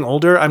I'm getting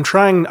older, I'm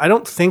trying. I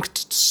don't think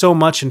so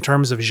much in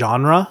terms of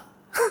genre.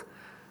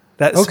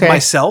 That's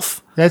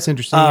myself. That's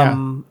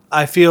interesting.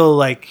 I feel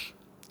like,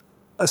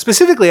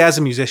 specifically as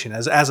a musician,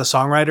 as a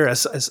songwriter,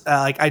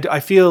 I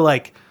feel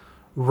like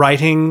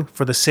writing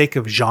for the sake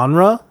of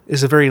genre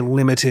is a very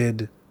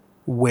limited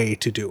way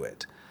to do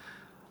it.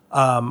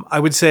 I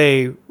would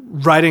say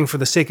writing for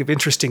the sake of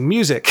interesting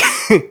music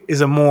is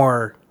a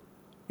more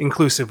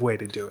inclusive way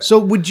to do it.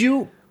 So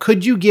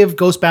could you give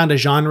Ghostbound a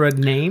genre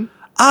name?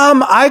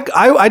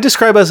 I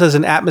describe us as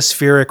an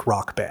atmospheric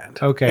rock band.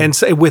 Okay. And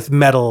say with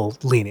metal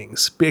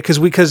leanings because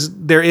we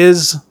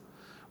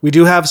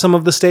do have some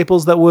of the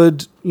staples that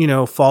would,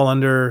 fall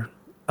under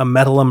a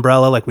metal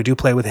umbrella. Like we do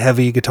play with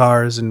heavy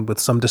guitars and with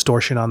some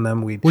distortion on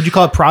them. Would you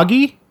call it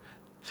proggy?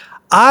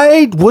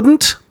 I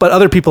wouldn't, but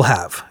other people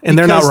have, and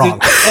they're not wrong.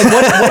 And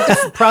what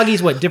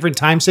proggy's different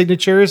time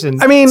signatures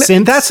and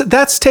synths?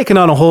 That's taken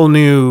on a whole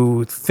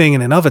new thing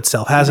in and of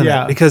itself, hasn't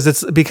it?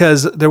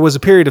 Because there was a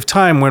period of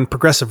time when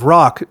progressive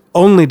rock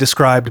only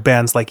described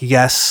bands like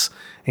Yes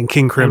and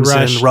King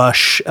Crimson, and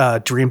Rush,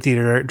 Dream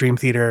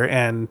Theater,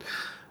 and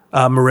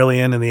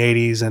Marillion in the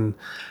 80s, and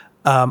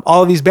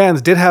all of these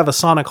bands did have a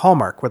sonic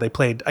hallmark where they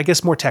played, I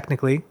guess, more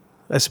technically,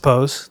 I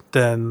suppose,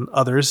 than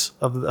others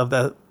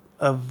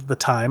of the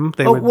time.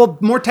 They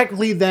would, more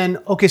technically than,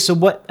 so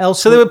what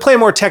else? So they would play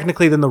more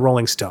technically than the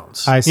Rolling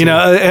Stones. I see.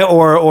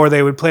 Or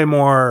they would play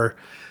more,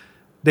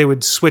 they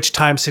would switch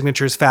time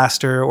signatures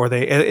faster,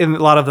 and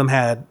a lot of them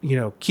had,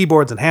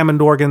 keyboards and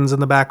Hammond organs in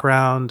the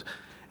background,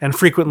 and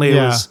frequently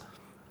it was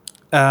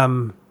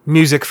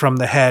music from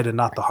the head and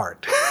not the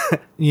heart.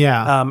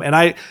 Yeah. And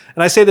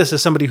I say this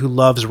as somebody who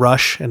loves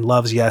Rush and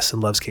loves Yes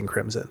and loves King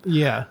Crimson.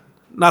 Yeah.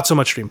 Not so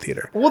much Dream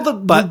Theater. Well,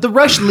 the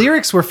Rush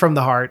lyrics were from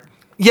the heart.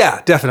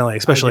 Yeah, definitely,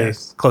 especially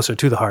closer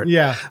to the heart.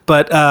 Yeah.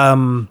 But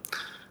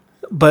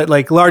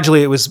like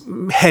largely it was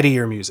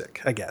headier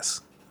music, I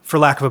guess, for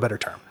lack of a better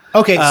term.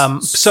 Okay.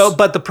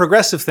 But the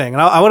progressive thing,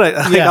 and I want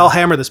to, I'll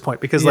hammer this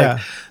point because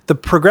the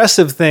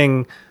progressive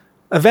thing,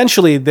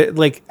 eventually,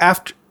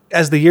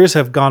 as the years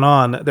have gone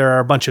on, there are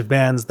a bunch of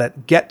bands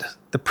that get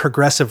the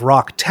progressive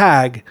rock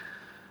tag,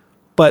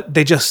 but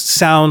they just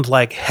sound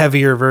like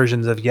heavier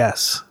versions of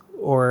Yes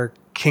or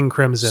King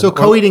Crimson. So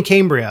Coheed and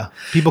Cambria,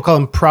 people call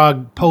them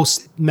prog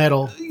post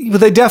metal. But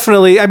they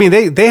definitely,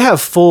 they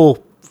have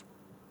full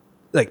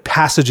like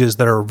passages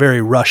that are very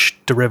Rush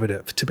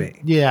derivative to me.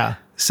 Yeah.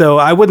 So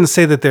I wouldn't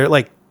say that they're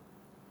like.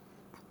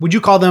 Would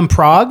you call them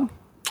prog?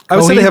 I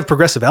would say they have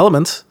progressive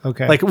elements.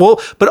 Okay.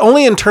 But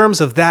only in terms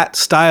of that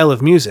style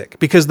of music,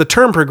 because the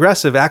term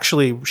progressive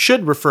actually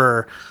should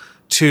refer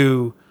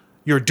to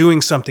you're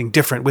doing something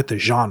different with the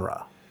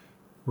genre.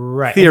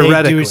 Right. Theoretically.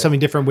 And they do something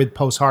different with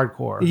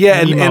post-hardcore.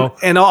 Yeah,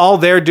 and all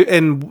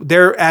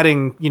they're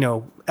adding,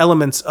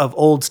 elements of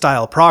old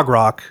style prog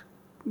rock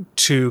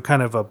to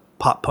kind of a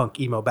pop punk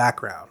emo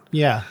background.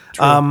 Yeah.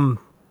 True.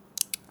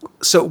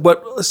 So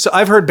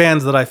I've heard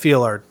bands that I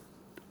feel are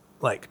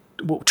like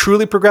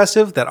truly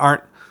progressive that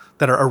are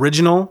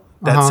original,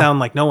 that sound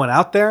like no one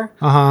out there.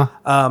 Uh-huh.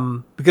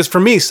 Because for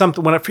me,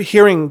 when I'm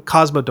hearing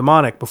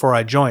Cosmodemonic before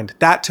I joined,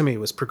 that to me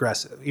was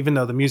progressive, even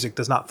though the music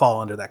does not fall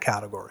under that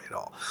category at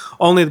all.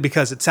 Only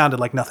because it sounded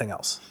like nothing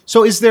else.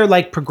 So is there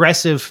like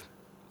progressive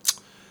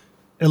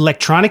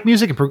electronic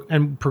music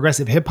and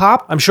progressive hip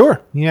hop? I'm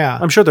sure. Yeah.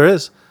 I'm sure there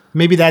is.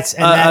 Maybe that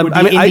would be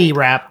indie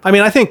rap. I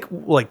mean, I think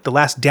like the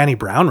last Danny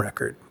Brown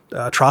record,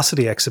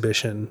 Atrocity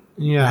Exhibition,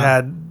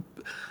 had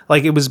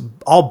like, it was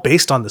all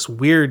based on this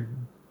weird,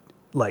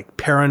 like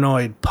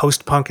paranoid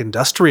post-punk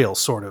industrial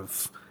sort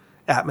of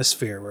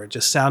atmosphere where it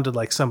just sounded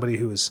like somebody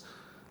who was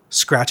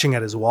scratching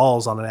at his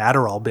walls on an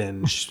Adderall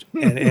binge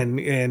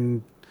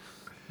and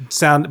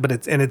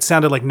it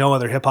sounded like no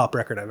other hip hop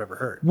record I've ever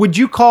heard. Would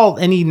you call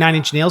any Nine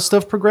Inch Nails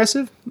stuff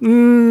progressive?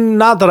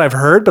 Not that I've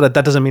heard, but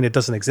that doesn't mean it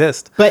doesn't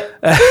exist. But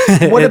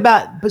what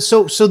about,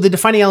 so the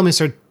defining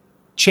elements are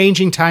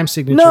changing time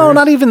signatures? No,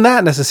 not even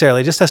that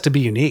necessarily. It just has to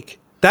be unique.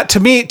 That to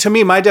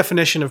me, my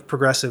definition of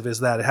progressive is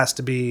that it has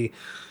to be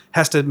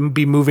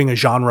moving a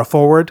genre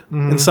forward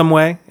in some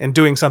way and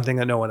doing something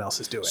that no one else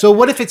is doing. So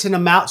what if it's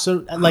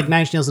like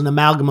Nine Inch Nails, an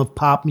amalgam of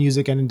pop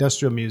music and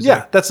industrial music?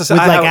 Yeah, that's with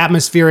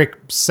atmospheric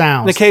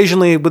sounds.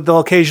 And they'll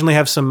occasionally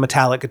have some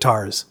metallic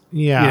guitars.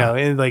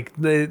 Yeah,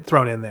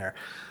 thrown in there.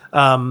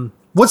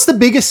 What's the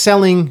biggest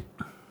selling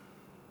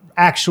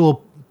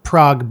actual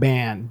prog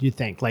band? Do you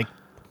think, like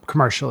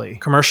commercially?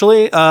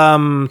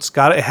 It's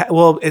got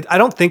I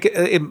don't think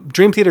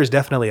Dream Theater is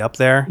definitely up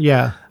there.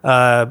 Yeah.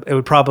 It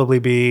would probably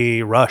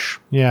be Rush.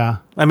 Yeah.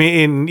 I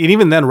mean, and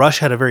even then, Rush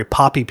had a very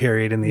poppy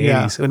period in the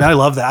 80s. And I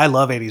love that. I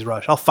love 80s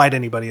Rush. I'll fight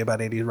anybody about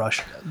 80s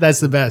Rush.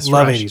 That's the best.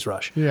 Love 80s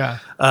Rush. Yeah.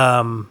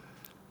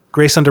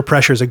 Grace Under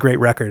Pressure is a great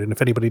record. And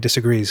if anybody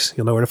disagrees,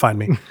 you'll know where to find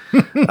me.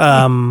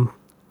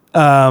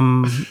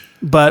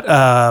 But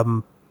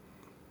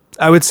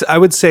I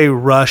would say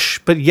Rush.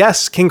 But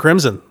yes, King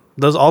Crimson.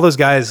 All those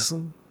guys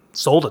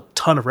sold a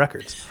ton of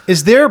records.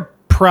 Is there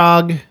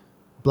prog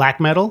black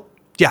metal?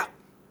 Yeah,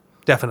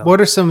 definitely. What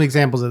are some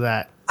examples of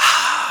that?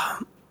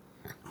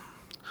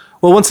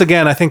 Well, once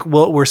again, I think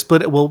we're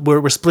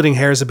splitting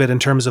hairs a bit in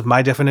terms of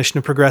my definition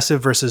of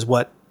progressive versus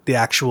what the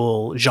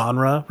actual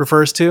genre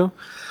refers to.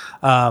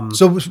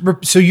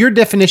 So your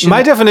definition?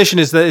 My definition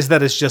is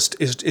that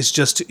it's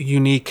just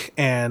unique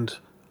and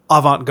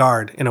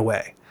avant-garde in a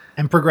way,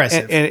 and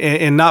progressive,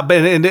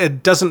 and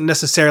it doesn't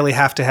necessarily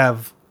have to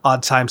have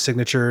odd time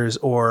signatures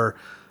or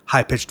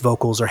high-pitched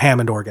vocals or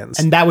Hammond organs.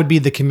 And that would be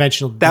the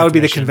conventional That would be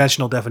the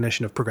conventional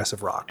definition of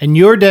progressive rock. And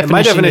your definition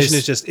my definition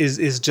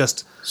is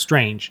just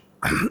strange.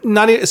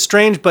 Not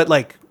strange, but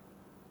like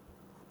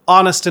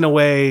honest in a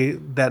way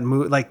that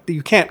like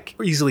you can't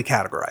easily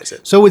categorize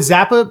it. So with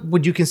Zappa,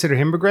 would you consider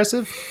him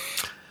progressive?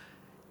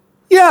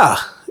 Yeah,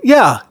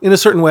 in a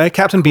certain way.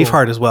 Captain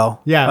Beefheart as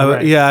well. Yeah,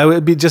 right. I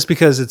would be, just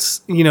because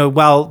it's,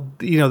 while,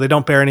 they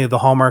don't bear any of the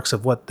hallmarks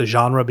of what the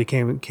genre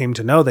came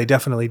to know, they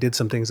definitely did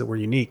some things that were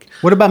unique.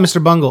 What about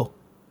Mr. Bungle?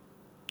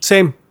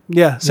 Same.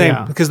 Yeah, same.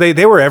 Yeah. Because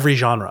they were every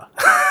genre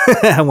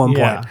at one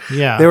point.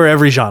 Yeah. They were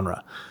every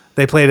genre.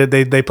 They played it.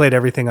 They played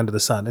everything under the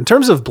sun. In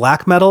terms of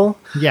black metal,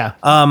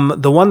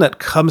 the one that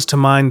comes to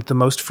mind the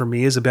most for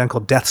me is a band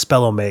called Death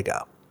Spell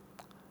Omega.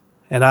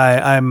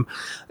 And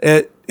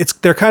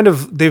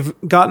they've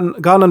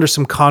gone under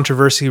some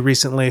controversy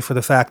recently for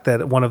the fact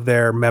that one of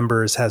their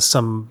members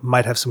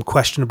might have some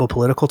questionable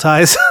political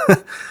ties,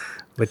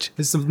 which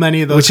as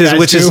many of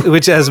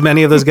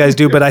those guys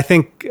do. But I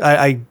think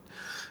I have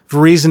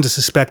reason to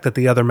suspect that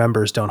the other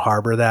members don't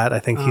harbor that. I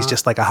think he's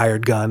just like a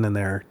hired gun,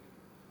 and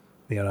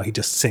he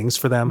just sings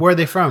for them. Where are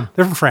they from?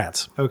 They're from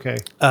France. Okay.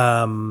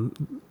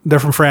 They're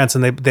from France,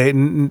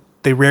 and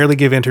they rarely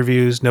give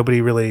interviews.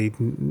 Nobody really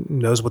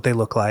knows what they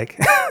look like.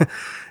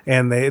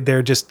 And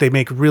they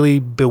make really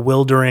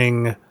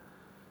bewildering,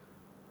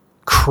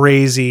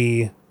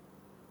 crazy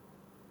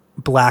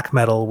black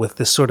metal with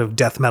this sort of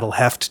death metal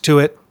heft to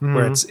it,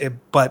 where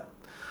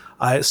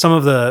some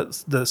of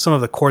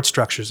the chord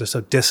structures are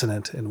so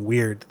dissonant and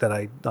weird that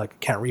I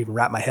can't even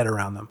wrap my head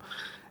around them.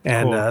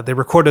 And cool. They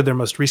recorded their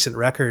most recent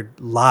record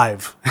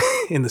live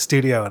in the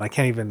studio, and I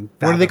can't even.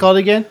 What are they called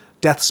again?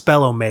 Death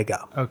Spell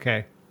Omega.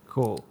 Okay,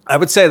 cool. I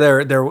would say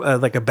they're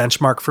like a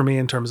benchmark for me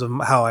in terms of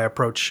how I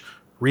approach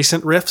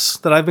recent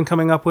riffs that I've been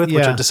coming up with,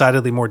 which are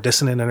decidedly more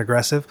dissonant and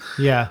aggressive.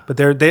 Yeah, but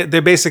they're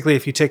basically,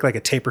 if you take like a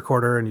tape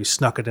recorder and you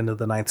snuck it into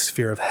the ninth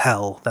sphere of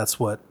hell, that's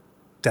what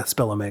Death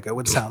Spell Omega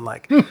would sound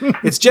like.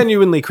 It's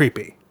genuinely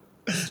creepy.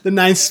 The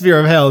ninth sphere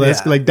of hell.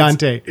 That's like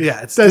Dante.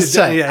 I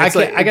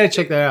got to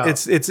check that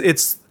out.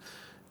 It's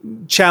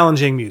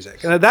challenging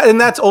music, and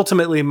that's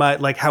ultimately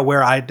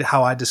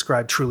how I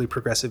describe truly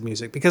progressive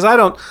music, because I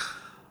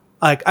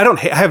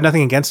have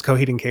nothing against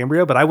Coheed and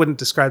Cambria, but I wouldn't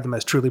describe them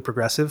as truly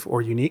progressive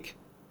or unique.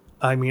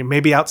 I mean,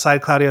 maybe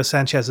outside Claudio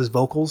Sanchez's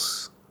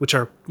vocals, which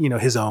are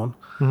his own,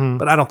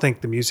 but I don't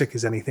think the music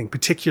is anything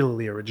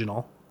particularly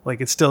original.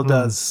 Like it still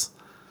does.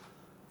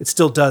 It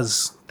still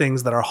does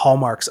things that are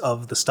hallmarks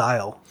of the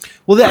style.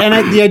 Well, the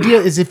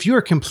idea is, if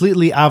you're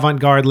completely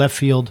avant-garde left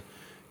field,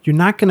 you're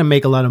not going to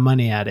make a lot of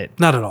money at it.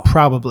 Not at all.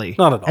 Probably.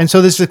 Not at all. And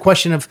so this is a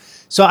question of,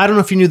 so I don't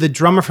know if you knew, the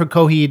drummer for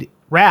Coheed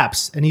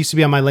raps, and he used to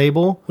be on my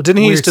label. Well,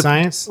 didn't he Weird used to?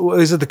 Science?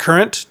 Is it the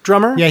current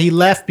drummer? Yeah, he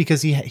left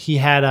because he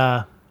had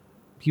had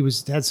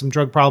some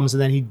drug problems,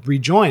 and then he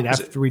rejoined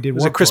after we did.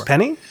 Was it Chris Tour.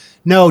 Penny?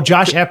 No,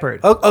 Josh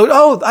Eppert.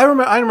 Oh! I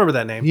remember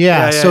that name.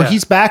 Yeah, so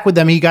he's back with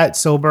them. He got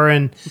sober,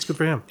 and it's good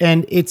for him.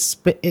 And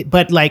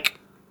but like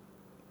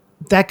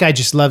that guy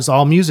just loves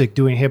all music,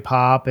 doing hip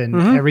hop and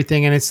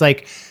everything. And it's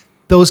like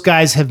those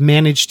guys have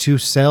managed to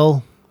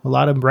sell a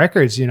lot of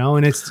records,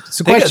 and it's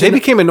a question. They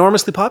became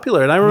enormously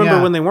popular, and I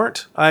remember when they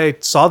weren't. I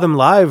saw them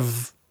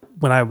live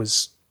when I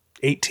was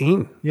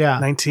 18,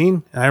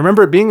 19, and I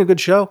remember it being a good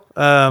show.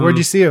 Where'd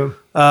you see them?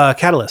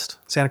 Catalyst,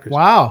 Santa Cruz.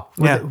 Wow.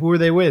 Who were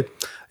they with?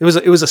 It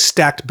was a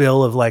stacked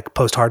bill of like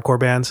post-hardcore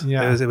bands.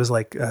 Yeah. It was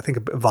like, I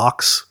think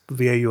Vox,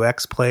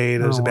 VAUX played.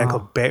 There was a band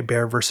called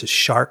Bear versus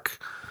Shark.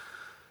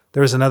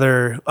 There was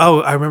another,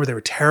 I remember they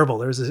were terrible.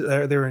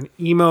 They were an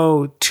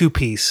emo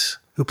two-piece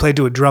who played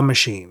to a drum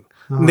machine.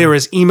 And they were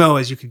as emo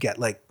as you could get,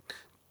 like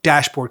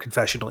dashboard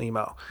confessional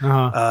emo,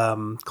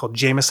 called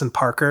Jameson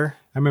Parker.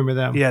 I remember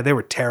them. Yeah, they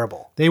were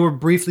terrible. They were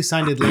briefly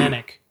signed to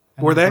Atlantic.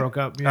 Were they? Broke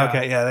up. Yeah.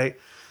 Okay, yeah,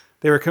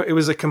 they were. It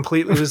was the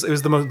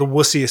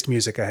wussiest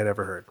music I had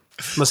ever heard.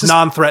 Most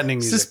non-threatening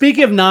music. So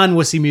speaking of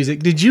non-wussy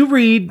music, did you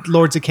read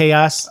Lords of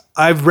Chaos?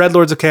 I've read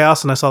Lords of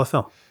Chaos and I saw the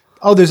film.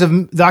 Oh, there's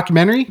a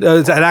documentary?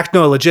 It's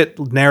a legit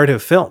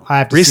narrative film. I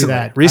have to see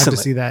that. Recently. I have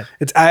to see that.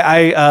 It's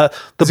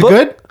Is it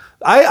good?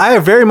 I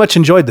very much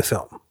enjoyed the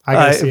film.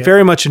 I see it.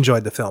 very much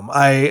enjoyed the film.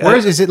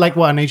 Is it like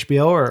on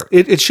HBO or?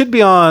 It should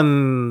be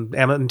on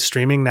Amazon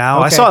streaming now.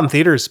 Okay. I saw it in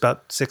theaters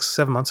about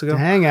 6-7 months ago.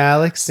 Dang,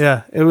 Alex.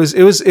 Yeah,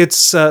 it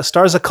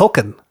stars a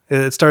Culkin.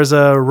 It stars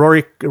a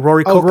Rory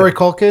Culkin. Oh, Rory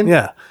Culkin?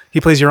 Yeah, he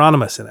plays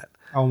Euronymous in it.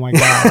 Oh my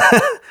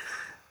God.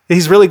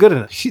 He's really good in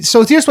it.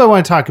 So here's what I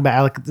want to talk about,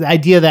 Alec. The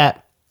idea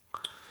that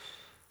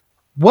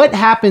what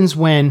happens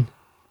when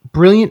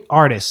brilliant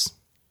artists,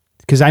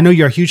 because I know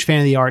you're a huge fan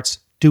of the arts,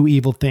 do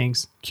evil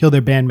things, kill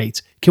their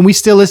bandmates. Can we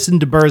still listen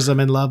to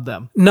Burzum and love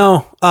them?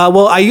 No.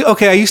 Well, I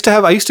used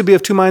to be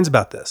of two minds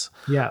about this.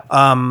 Yeah.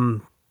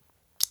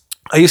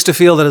 I used to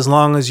feel that as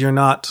long as you're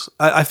not,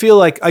 I feel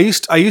like I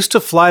used to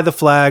fly the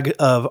flag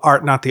of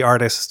art, not the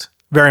artist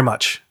very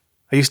much.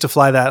 I used to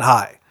fly that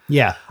high.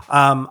 Yeah.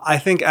 I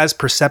think as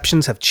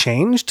perceptions have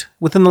changed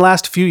within the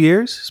last few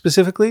years,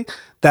 specifically,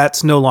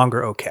 that's no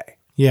longer okay.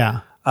 Yeah.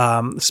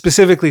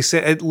 Specifically,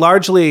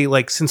 largely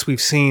like since we've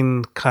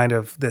seen kind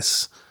of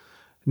this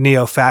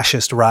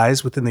neo-fascist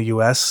rise within the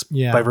U.S.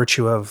 by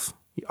virtue of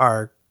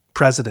our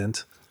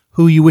president.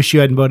 Who you wish you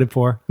hadn't voted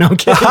for. No, I'm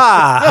kidding.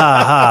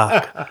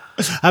 I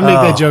make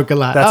that joke a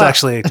lot. That's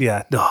actually,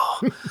 yeah. Oh.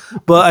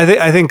 But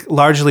I think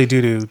largely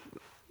due to,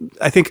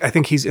 I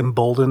think he's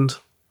emboldened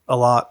a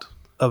lot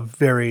of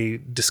very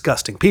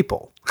disgusting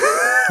people.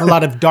 A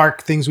lot of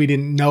dark things we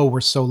didn't know were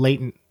so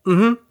latent.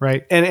 Mm-hmm.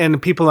 Right.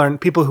 And people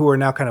who are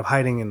now kind of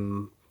hiding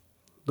in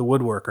the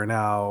woodwork are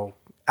now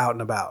out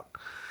and about.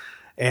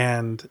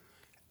 And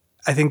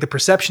I think the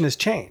perception has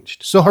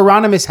changed. So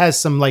Hieronymus has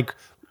some like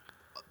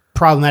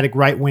problematic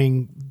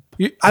right-wing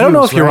I don't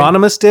know if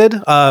Euronymous did.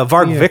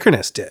 Varg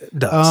Vikernes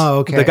does. Oh,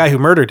 okay. The guy who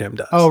murdered him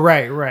does. Oh,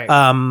 right.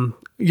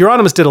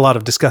 Euronymous did a lot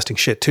of disgusting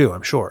shit too,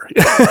 I'm sure.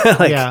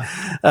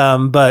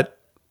 But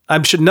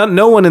I'm sure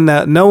no one in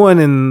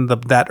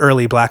that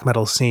early black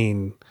metal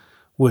scene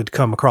would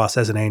come across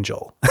as an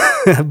angel.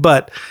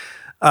 But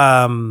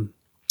Varg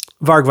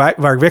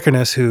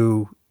Vikernes,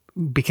 who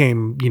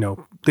became,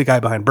 the guy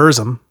behind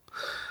Burzum,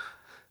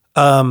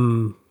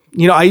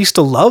 I used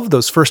to love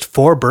those first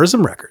 4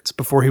 Burzum records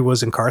before he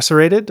was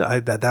incarcerated.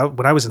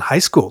 When I was in high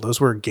school,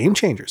 those were game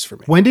changers for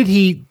me. When did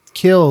he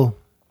kill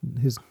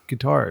his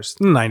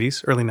guitarist? In the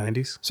 90s, early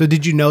 90s. So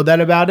did you know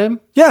that about him?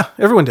 Yeah,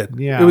 everyone did.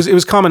 Yeah. It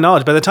was common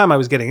knowledge. By the time I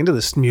was getting into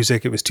this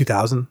music, it was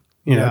 2000,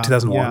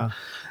 2001. Yeah.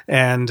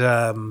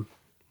 And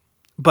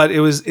but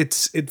there was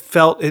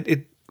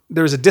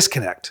a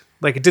disconnect.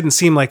 Like it didn't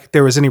seem like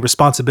there was any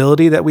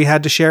responsibility that we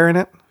had to share in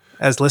it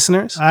as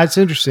listeners. That's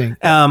interesting.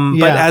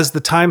 But as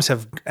times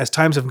have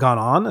gone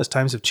on, as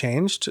times have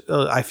changed,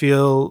 I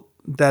feel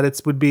that it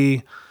would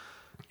be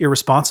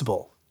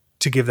irresponsible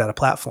to give that a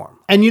platform.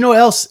 And you know what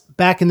else?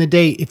 Back in the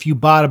day, if you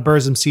bought a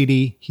Burzum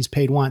CD, he's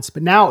paid once.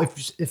 But now,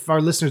 if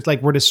our listeners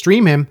were to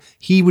stream him,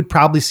 he would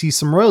probably see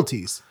some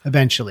royalties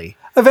eventually.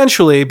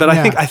 But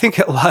I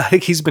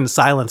think he's been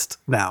silenced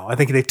now. I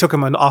think they took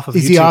him off of YouTube.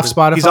 Is he off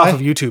Spotify? He's off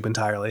of YouTube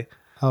entirely.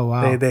 Oh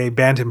wow! They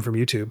banned him from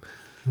YouTube.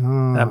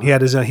 Oh. He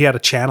had a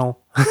channel.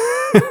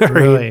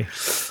 Really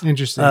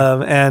interesting.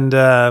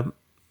 I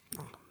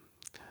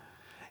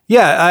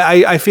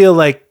feel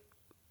like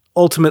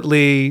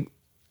ultimately,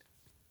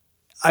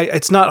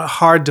 it's not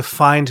hard to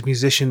find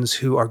musicians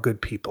who are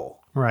good people,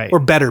 right, or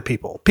better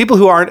people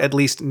who aren't at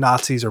least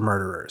Nazis or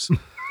murderers.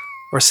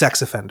 Or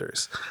sex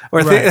offenders,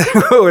 or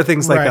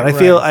things like that. I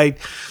feel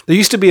there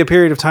used to be a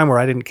period of time where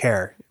I didn't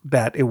care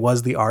that it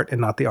was the art and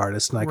not the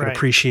artist, and I could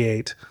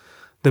appreciate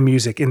the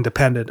music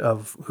independent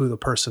of who the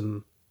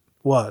person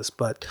was.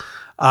 But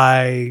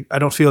I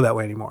don't feel that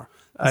way anymore.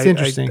 It's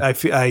interesting. I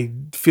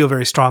feel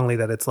very strongly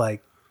that it's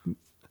like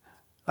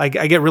I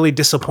get really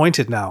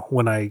disappointed now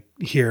when I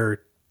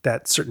hear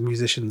that certain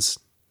musicians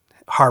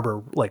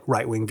harbor like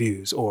right-wing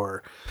views.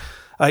 Or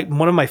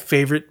one of my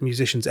favorite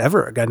musicians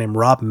ever, a guy named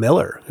Rob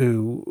Miller,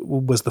 who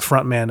was the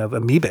frontman of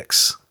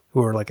Amoebics,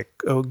 who are like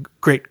a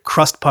great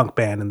crust punk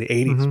band in the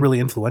 80s, really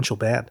influential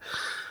band.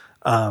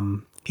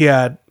 He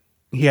had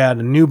a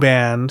new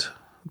band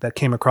that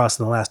came across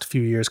in the last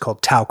few years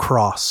called Tau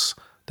Cross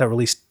that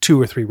released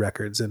 2 or 3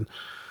 records. And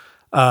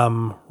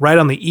right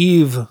on the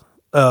eve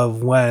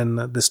of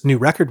when this new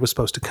record was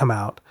supposed to come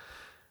out,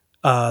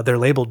 their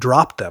label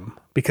dropped them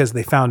because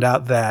they found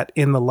out that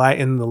in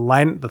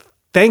the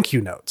thank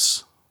you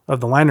notes of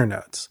the liner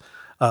notes,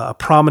 a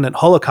prominent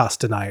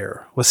Holocaust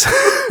denier was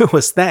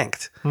was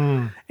thanked.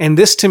 And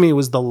this to me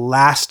was the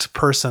last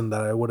person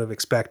that I would have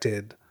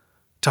expected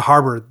to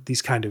harbor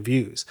these kind of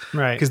views.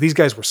 Right. Because these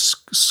guys were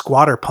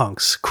squatter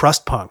punks,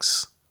 crust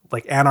punks,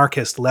 like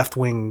anarchist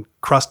left-wing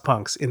crust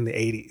punks in the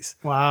 80s.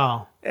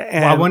 Wow.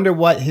 And I wonder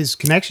what his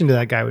connection to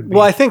that guy would be.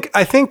 Well, I think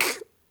I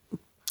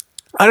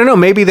don't know,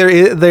 maybe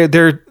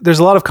there's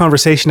a lot of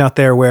conversation out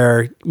there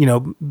where, you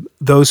know,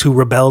 those who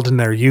rebelled in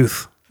their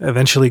youth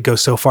eventually go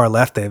so far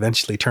left they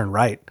eventually turn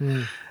right.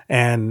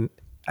 And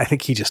I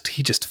think he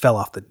just fell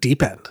off the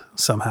deep end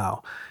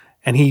somehow.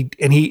 And do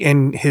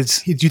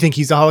you think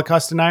he's a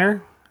Holocaust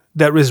denier?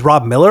 That was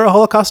Rob Miller, a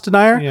Holocaust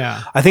denier?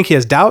 Yeah. I think he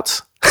has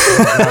doubts.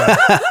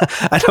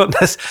 I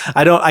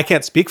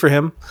can't speak for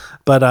him,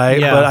 but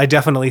I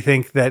definitely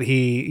think that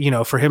he, you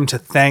know, for him to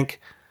thank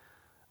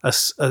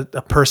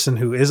a person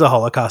who is a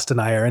Holocaust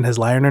denier in his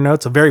liner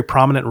notes, a very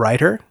prominent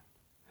writer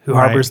who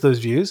harbors those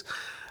views.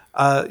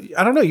 I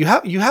don't know. You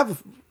have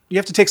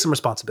to take some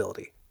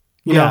responsibility,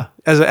 you know,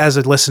 as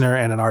a listener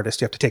and an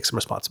artist, you have to take some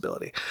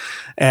responsibility.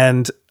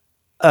 And,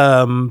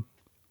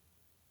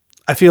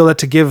 I feel that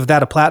to give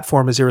that a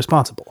platform is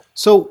irresponsible.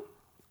 So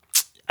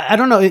I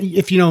don't know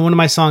if you know, one of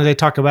my songs I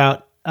talk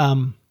about,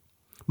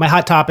 my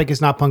hot topic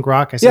is not punk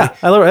rock. I say,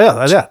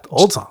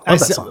 old song. Love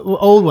that song.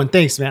 Old one.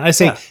 Thanks, man. I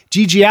say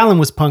G.G. Allin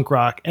was punk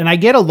rock, and I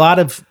get a lot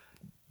of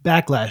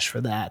backlash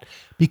for that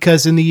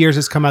because in the years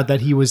it's come out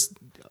that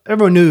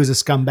everyone knew he was a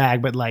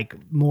scumbag, but like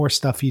more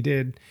stuff he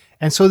did.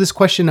 And so this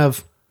question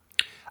of,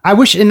 I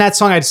wish in that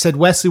song I'd said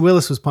Wesley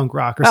Willis was punk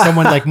rock or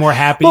someone like more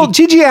happy. Well,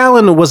 G.G.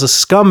 Allin was a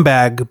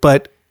scumbag,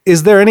 but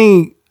is there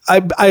any,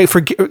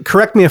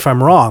 correct me if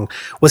I'm wrong,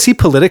 was he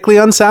politically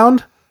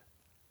unsound?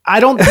 I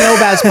don't know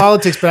about his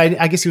politics,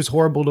 but I guess he was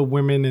horrible to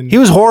women. And he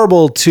was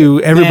horrible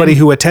to everybody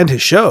who attend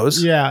his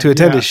shows.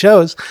 His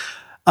shows.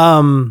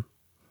 I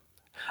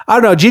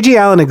don't know. G.G.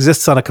 Allin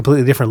exists on a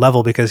completely different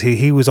level because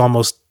he was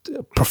almost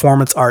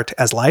performance art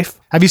as life.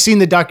 Have you seen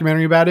the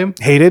documentary about him?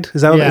 Hated?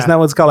 Isn't that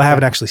what it's called? I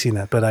haven't actually seen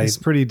that, but it's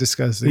pretty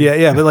disgusting.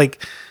 Yeah. But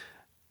like,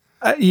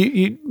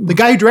 the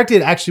guy who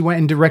directed it actually went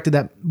and directed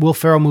that Will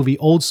Ferrell movie,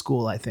 Old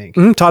School, I think.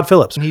 Todd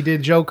Phillips. He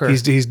did Joker.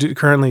 He's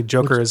currently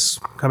Joker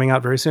is coming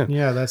out very soon.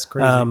 Yeah, that's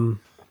crazy.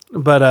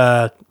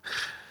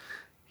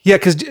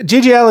 Because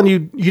G.G. Allin,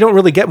 you don't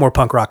really get more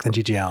punk rock than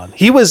G.G. Allin.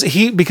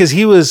 Because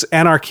he was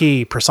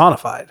anarchy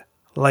personified.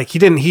 Like he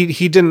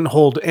didn't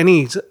hold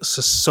any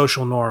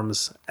social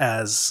norms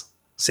as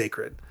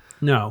sacred.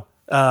 No.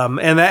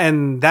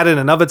 And that in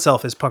and of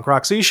itself is punk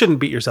rock. So you shouldn't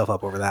beat yourself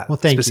up over that. Well,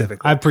 thank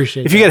specifically. you. I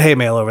appreciate it. If you get hate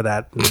mail over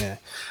that, yeah.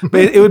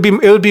 But it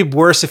would be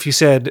worse if you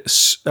said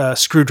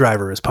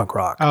Screwdriver is punk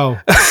rock. Oh.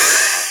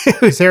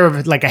 Is there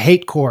like a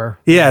hate core?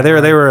 Yeah, they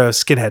were a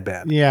skinhead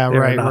band. Yeah, they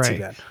were right, a Nazi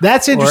right. band.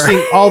 That's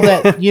interesting. All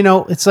that, you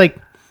know, it's like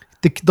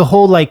the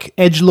whole like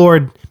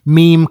edgelord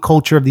meme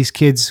culture of these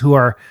kids who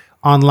are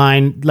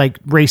online,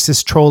 like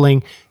racist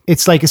trolling.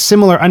 It's like a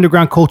similar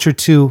underground culture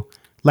to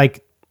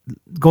like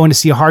going to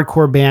see a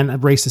hardcore band, a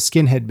racist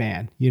skinhead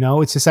band. You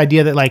know, it's this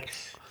idea that like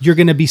you're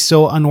going to be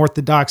so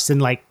unorthodox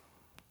and like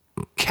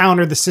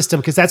counter the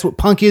system because that's what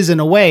punk is in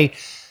a way,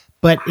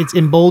 but it's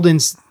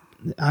emboldens.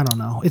 I don't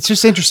know. It's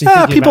just interesting.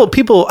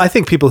 People. I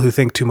think people who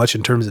think too much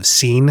in terms of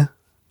scene,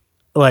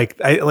 I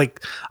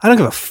don't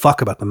give a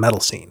fuck about the metal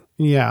scene.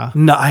 Yeah.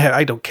 No,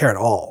 I don't care at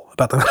all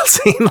about the metal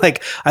scene.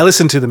 Like I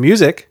listen to the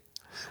music.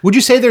 Would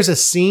you say there's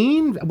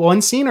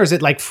one scene, or is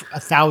it like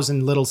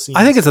 1,000 little scenes?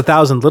 I think it's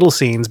 1,000 little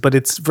scenes, but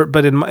there's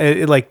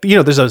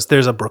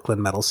a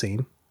Brooklyn metal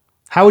scene.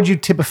 How would you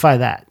typify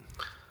that?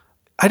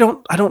 I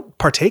don't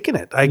partake in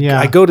it.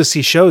 I go to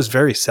see shows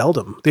very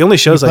seldom. The only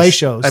shows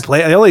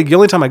the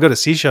only time I go to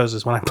see shows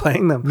is when I'm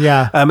playing them.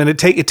 Yeah. And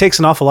it takes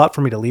an awful lot for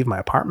me to leave my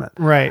apartment.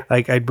 Right.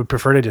 Like I would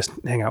prefer to just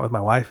hang out with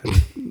my wife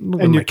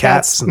and my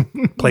cats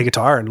and play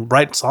guitar and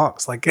write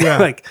songs.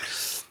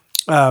 This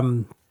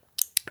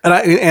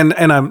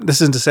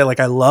isn't to say like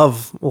I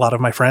love a lot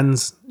of my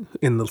friends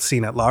in the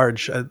scene at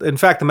large. In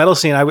fact, the metal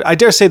scene, I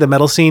dare say the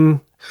metal scene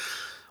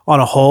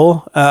on a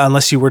whole,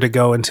 unless you were to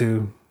go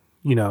into,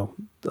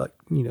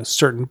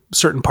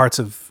 certain parts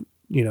of,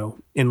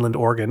 inland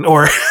Oregon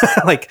or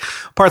like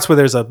parts where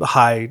there's a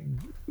high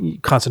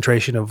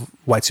concentration of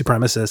white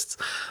supremacists.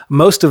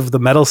 Most of the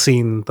metal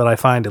scene that I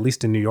find, at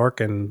least in New York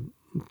and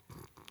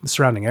the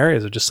surrounding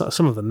areas, are just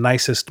some of the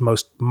nicest,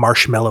 most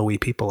marshmallowy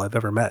people I've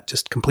ever met.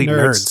 Just complete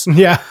nerds.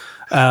 Yeah.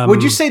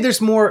 Would you say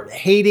there's more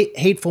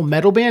hateful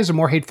metal bands or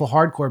more hateful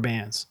hardcore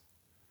bands?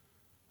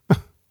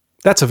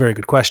 That's a very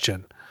good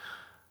question.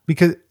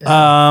 Because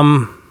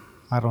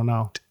I don't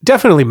know.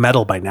 Definitely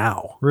metal by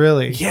now.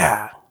 Really?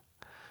 Yeah.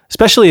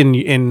 Especially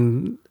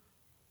in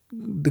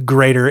the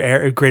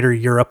greater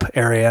Europe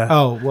area.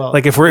 Oh, well.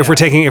 Like if we're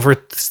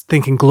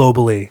thinking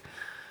globally,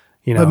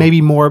 but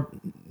maybe more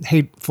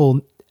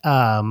hateful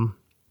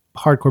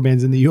hardcore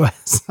bands in the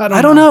US.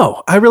 I don't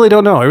know. I really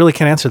don't know. I really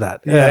can't answer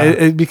that.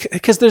 Yeah.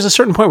 Because there's a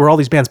certain point where all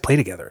these bands play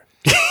together.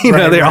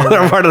 They're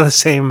all part of the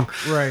same.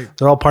 Right.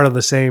 They're all part of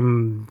the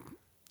same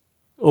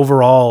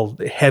overall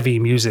heavy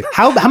music.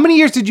 How many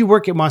years did you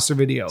work at Monster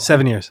Video?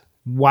 7 years.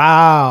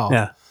 Wow.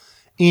 Yeah.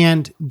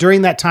 And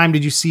during that time,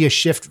 did you see a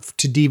shift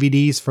to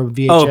DVDs from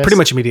VHS? Oh, pretty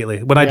much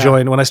immediately. When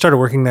I started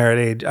working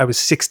there I was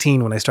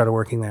 16 when I started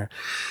working there.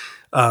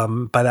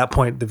 By that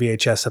point, the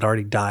VHS had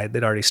already died.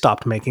 They'd already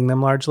stopped making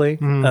them largely.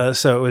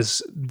 So it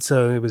was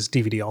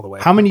DVD all the way.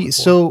 How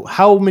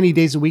many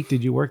days a week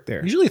did you work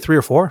there? Usually 3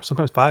 or 4,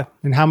 sometimes 5.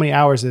 And how many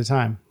hours at a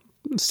time?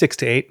 6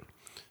 to 8.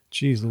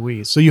 Jeez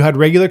Louise. So you had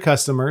regular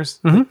customers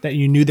that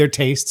you knew their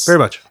tastes. Very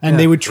much. And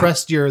they would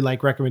trust your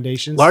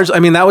recommendations? Largely, I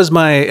mean, that was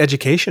my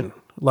education,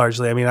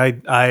 largely. I mean,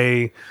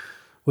 I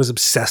was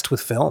obsessed with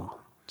film.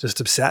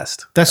 Just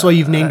obsessed. That's why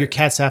you've named your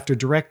cats after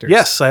directors.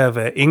 Yes, I have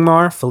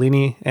Ingmar,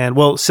 Fellini, and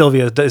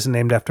Sylvia isn't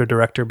named after a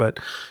director, but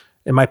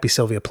it might be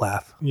Sylvia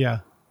Plath. Yeah.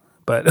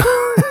 But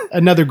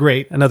another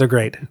great, another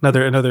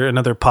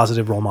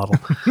positive role model.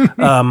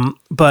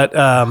 But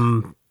I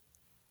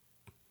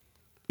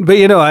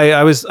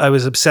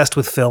was obsessed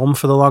with film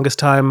for the longest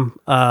time.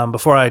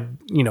 Before I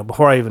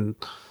even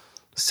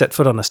set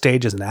foot on a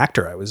stage as an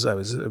actor, I was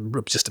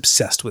just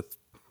obsessed with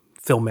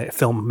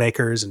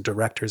filmmakers and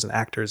directors and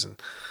actors,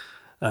 and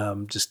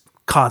just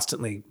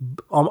constantly.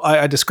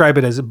 I describe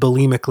it as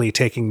bulimically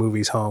taking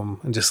movies home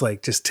and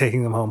just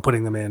taking them home,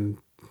 putting them in,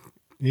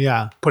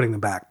 putting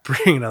them back,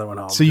 bringing another one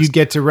home. So you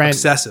get to rent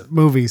obsessive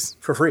movies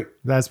for free.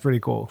 That's pretty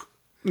cool.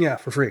 Yeah,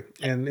 for free.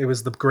 And it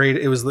was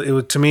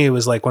to me, it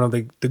was like one of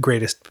the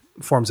greatest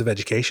forms of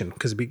education,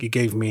 because it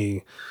gave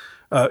me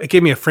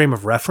a frame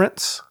of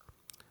reference,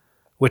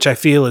 which I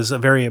feel is a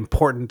very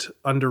important,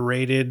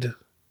 underrated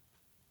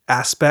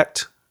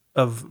aspect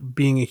of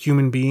being a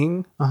human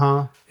being,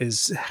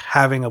 is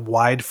having a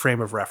wide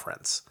frame of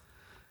reference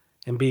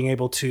and being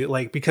able to,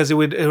 because it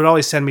would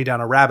always send me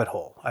down a rabbit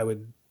hole. I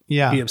would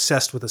be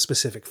obsessed with a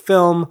specific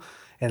film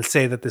and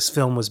say that this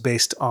film was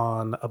based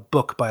on a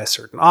book by a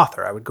certain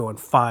author. I would go and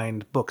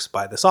find books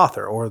by this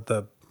author, or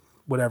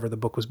whatever the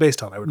book was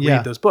based on. I would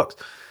read those books.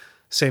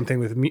 Same thing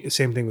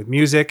with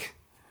music.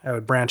 I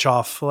would branch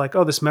off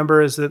this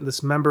member is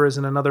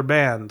in another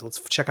band. Let's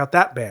check out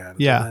that band.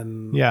 Yeah.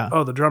 And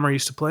then, the drummer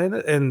used to play in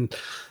it. And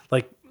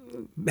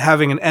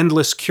having an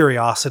endless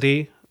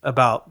curiosity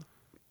about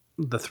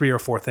the 3 or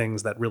 4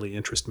 things that really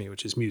interest me,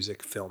 which is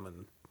music, film,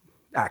 and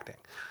acting.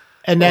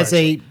 And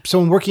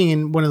so in working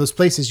in one of those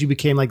places, you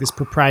became like this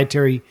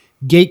proprietary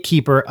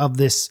gatekeeper of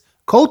this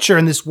culture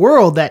and this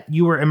world that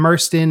you were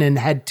immersed in and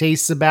had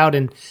tastes about.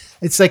 And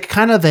it's like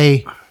kind of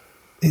in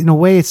a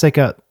way, it's like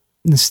a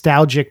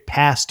nostalgic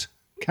past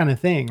kind of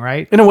thing,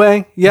 right? In a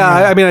way. Yeah.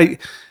 I mean,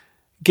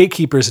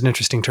 gatekeeper is an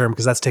interesting term,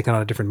 because that's taken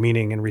on a different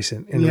meaning in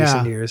recent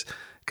years,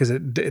 because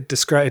it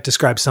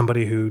describes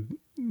somebody who,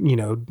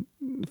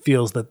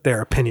 feels that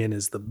their opinion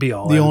is the be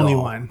all, the only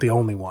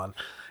one.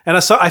 And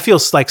I feel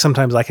like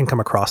sometimes I can come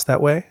across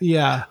that way.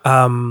 Yeah.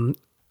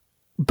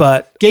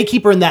 But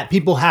gatekeeper in that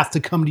people have to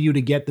come to you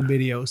to get the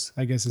videos,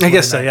 I guess.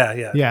 So.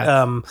 Yeah.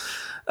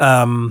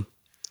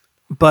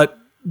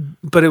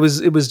 But it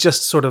was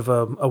just sort of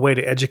a way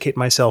to educate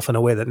myself in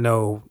a way that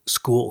no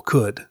school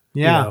could.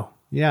 Yeah.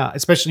 Yeah.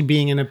 Especially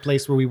being in a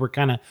place where we were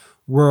kind of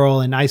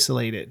rural and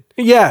isolated.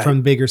 Yeah.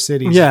 From bigger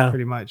cities. Yeah.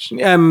 Pretty much.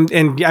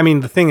 And I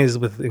mean, the thing is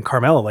in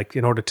Carmel,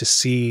 in order to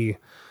see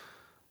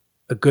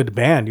a good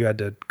band, you had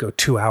to go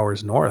 2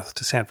 hours north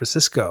to San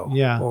Francisco.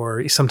 Yeah.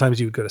 Or sometimes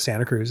you would go to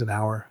Santa Cruz an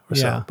hour or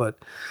so. But,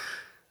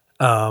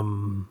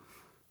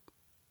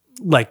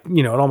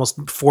 it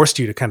almost forced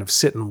you to kind of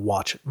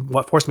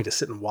forced me to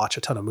sit and watch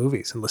a ton of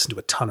movies and listen to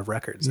a ton of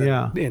records.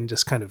 And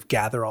just kind of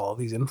gather all of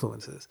these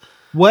influences.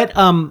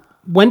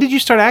 When did you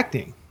start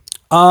acting?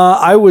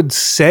 I would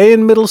say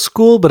in middle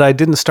school, but I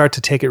didn't start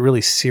to take it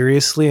really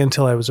seriously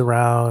until I was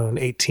around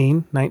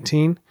 18,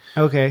 19.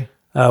 Okay.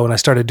 When I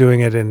started doing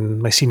it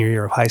in my senior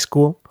year of high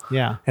school.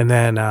 Yeah. And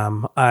then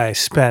I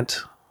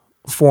spent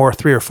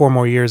 3 or 4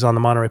 more years on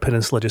the Monterey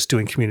Peninsula just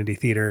doing community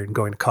theater and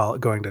going to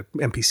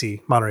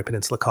MPC, Monterey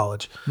Peninsula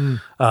College,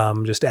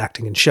 just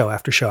acting in show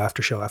after show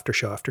after show after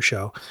show after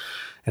show.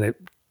 And it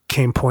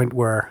came a point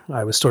where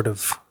I was sort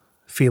of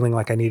feeling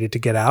like I needed to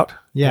get out.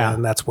 Yeah.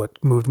 And that's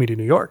what moved me to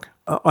New York.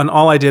 And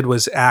all I did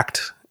was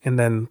act and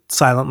then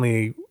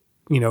silently,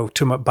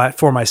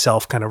 for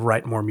myself, kind of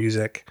write more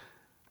music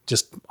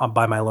just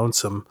by my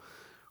lonesome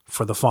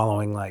for the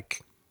following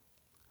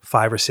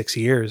 5 or 6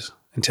 years,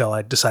 until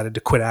I decided to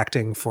quit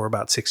acting for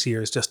about 6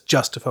 years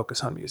just to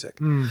focus on music.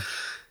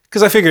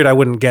 Because I figured I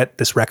wouldn't get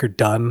this record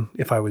done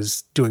if I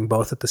was doing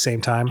both at the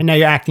same time. And now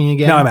you're acting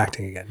again? Now I'm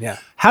acting again, yeah.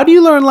 How do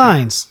you learn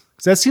lines?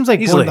 Because that seems like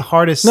one of the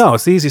hardest. No,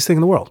 it's the easiest thing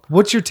in the world.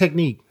 What's your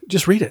technique?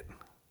 Just read it.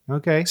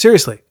 Okay.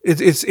 Seriously,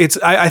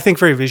 I think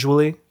very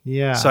visually.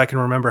 Yeah. So I can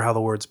remember how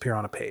the words appear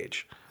on a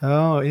page.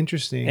 Oh,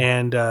 interesting.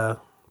 And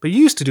but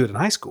you used to do it in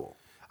high school.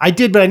 I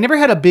did, but I never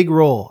had a big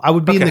role. I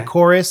would be in the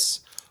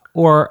chorus,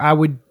 or I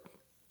would.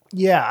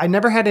 Yeah, I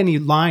never had any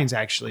lines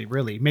actually.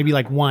 Really, maybe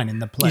like one in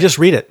the play. You just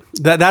read it.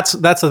 That's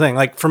the thing.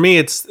 Like for me,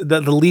 it's the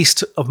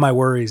least of my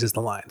worries is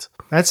the lines.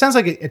 That sounds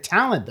like a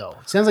talent, though.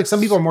 It sounds like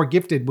some people are more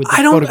gifted with.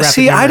 I don't photographic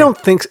see. memory. I don't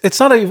think it's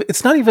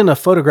not even a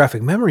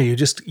photographic memory. You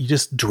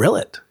just drill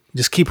it. You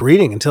just keep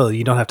reading until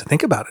you don't have to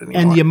think about it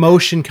anymore. And the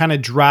emotion kind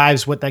of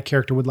drives what that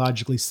character would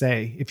logically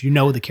say if you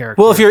know the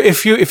character. Well,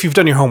 if you've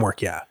done your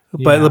homework, yeah.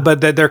 But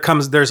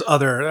there's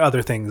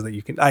other things that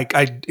you can.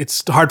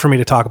 It's hard for me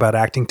to talk about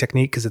acting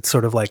technique because it's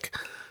sort of like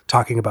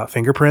talking about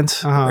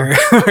fingerprints,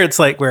 where it's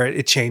like where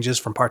it changes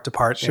from part to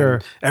part. Sure,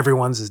 and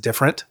everyone's is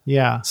different.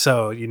 Yeah.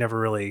 So you never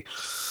really.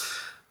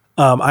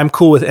 I'm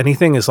cool with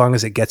anything as long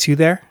as it gets you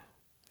there.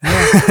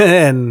 Yeah.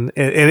 and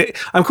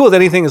I'm cool with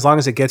anything as long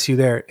as it gets you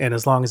there, and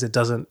as long as it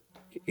doesn't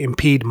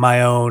impede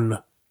my own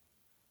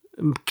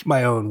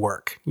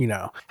work. You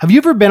know. Have you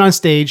ever been on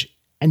stage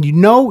and you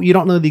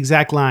don't know the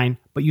exact line,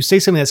 but you say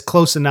something that's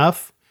close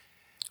enough?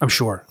 I'm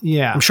sure.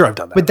 Yeah, I'm sure I've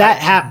done that. But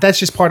that's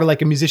just part of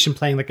like a musician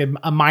playing like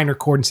a minor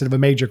chord instead of a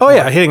major chord. Oh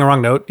yeah, hitting a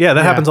wrong note. Yeah,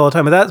 that happens all the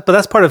time. But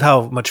that's part of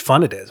how much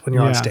fun it is when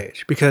you're on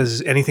stage,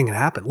 because anything can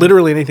happen.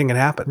 Literally anything can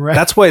happen. Right.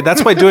 That's why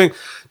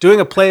doing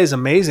a play is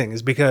amazing,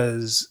 is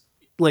because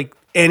like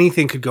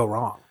anything could go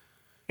wrong,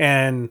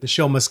 and the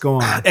show must go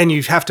on. And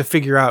you have to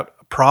figure out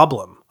a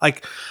problem.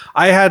 Like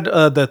I had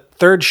the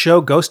third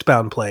show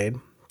Ghostbound played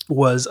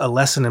was a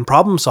lesson in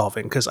problem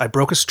solving, because I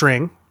broke a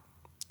string.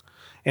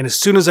 And as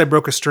soon as I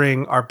broke a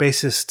string, our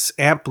bassist's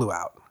amp blew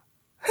out.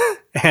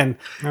 and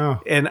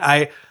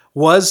I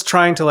was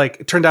trying to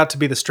it turned out to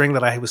be the string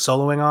that I was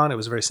soloing on. It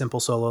was a very simple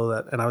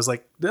solo and I was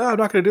like, no, I'm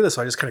not going to do this.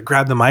 So I just kind of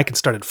grabbed the mic and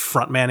started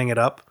frontmanning it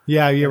up.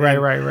 Yeah, you're right.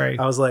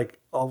 I was like,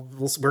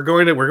 we're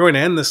going to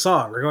end this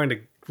song. We're going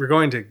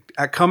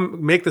to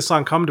make the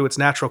song come to its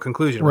natural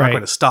conclusion. We're not going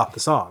to stop the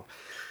song.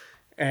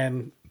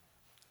 And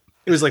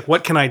it was like,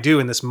 what can I do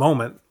in this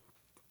moment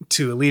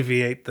to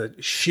alleviate the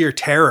sheer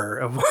terror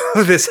of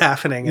this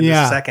happening in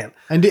this second?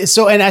 And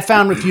I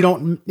found if you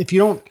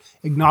don't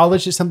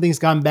acknowledge that something's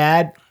gone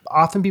bad,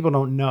 often people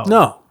don't know.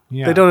 No,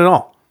 they don't at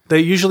all.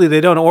 They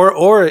don't,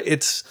 or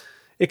it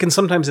can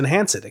sometimes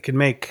enhance it. It can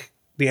make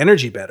the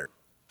energy better.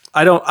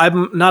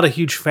 I'm not a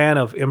huge fan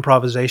of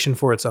improvisation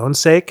for its own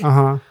sake,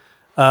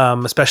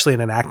 especially in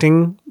an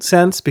acting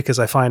sense, because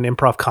I find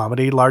improv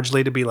comedy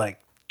largely to be like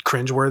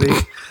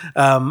cringeworthy.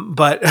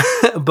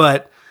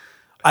 But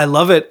I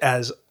love it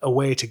as a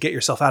way to get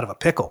yourself out of a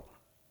pickle.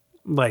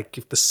 Like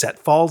if the set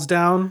falls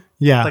down,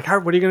 like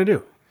what are you going to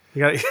do?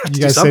 You have to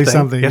do something. Say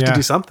something. You have to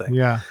do something.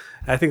 Yeah.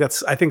 I think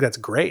that's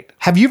great.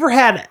 Have you ever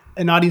had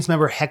an audience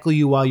member heckle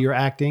you while you're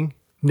acting?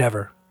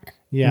 Never.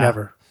 Yeah.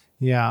 Never.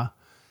 Yeah.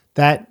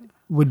 That'd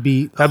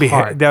be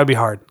hard. That would be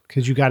hard.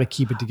 Because you got to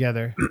keep it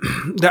together.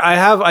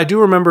 I do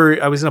remember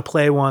I was in a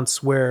play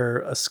once where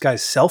a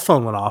guy's cell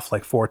phone went off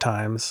like 4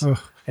 times. Ugh.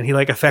 And he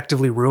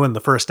effectively ruined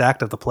the first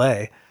act of the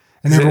play.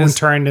 And everyone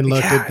turned and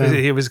looked at them.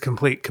 It was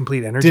complete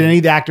energy. Did any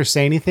of the actors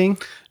say anything?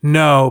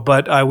 No,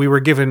 but we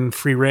were given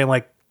free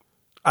rein.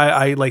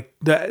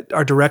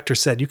 Our director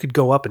said you could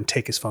go up and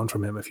take his phone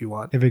from him if you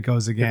want. If it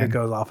goes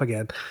off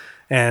again.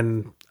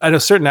 And I know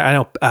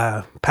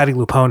Patti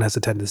LuPone has a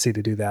tendency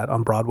to do that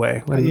on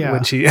Broadway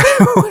when she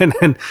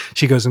when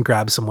she goes and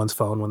grabs someone's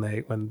phone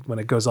when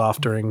it goes off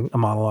during a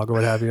monologue or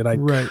what have you. And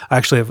I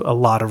actually have a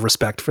lot of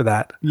respect for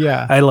that.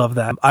 Yeah, I love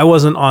that. I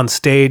wasn't on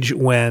stage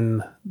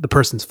when the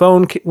person's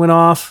phone went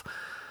off.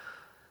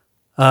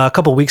 A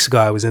couple of weeks ago,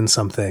 I was in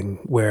something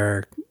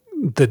where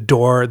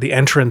the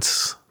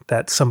entrance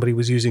that somebody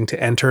was using to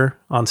enter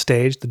on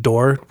stage, the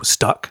door was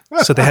stuck.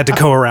 So they had to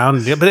go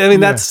around. But I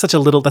mean, that's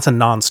a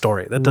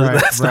non-story.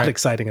 That's not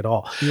exciting at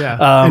all.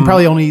 Yeah. And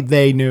probably only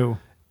they knew.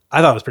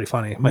 I thought it was pretty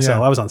funny myself.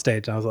 Yeah. I was on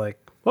stage and I was like,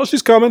 well,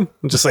 she's coming.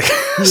 I'm just like,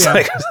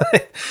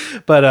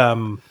 but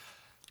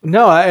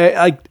no,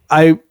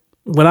 I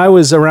when I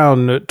was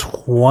around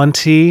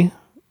 20,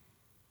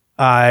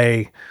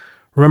 I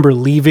remember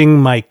leaving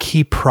my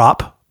key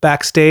prop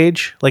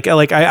backstage.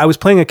 I was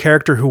playing a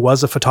character who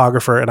was a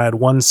photographer, and I had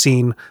one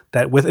scene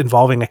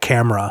involving a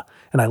camera,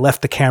 and I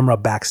left the camera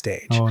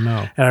backstage. Oh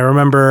no. And I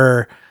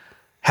remember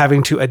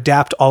having to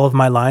adapt all of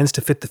my lines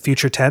to fit the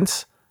future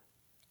tense.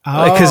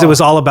 Because it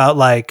was all about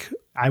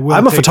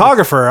I'm a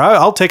photographer.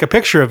 I'll take a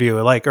picture of you.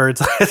 Or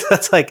it's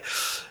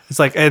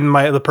and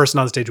the person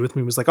on stage with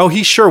me was like, oh,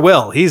 he sure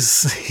will.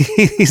 He's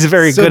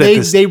very good at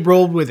this. So they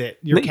rolled with it.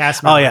 Your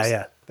cast members. Oh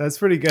yeah. That's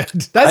pretty good.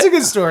 That's a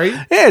good story.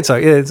 Yeah, it's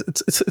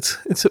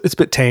a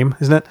bit tame,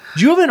 isn't it?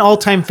 Do you have an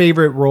all-time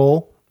favorite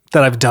role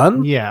that I've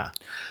done? Yeah.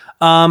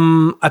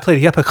 I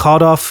played Yepa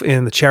Kodov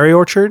in The Cherry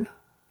Orchard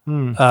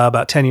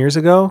about 10 years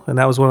ago, and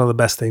that was one of the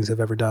best things I've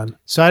ever done.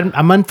 So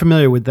I'm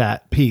unfamiliar with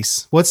that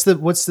piece. What's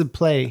the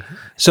play?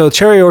 So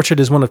Cherry Orchard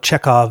is one of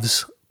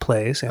Chekhov's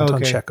plays,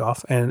 Anton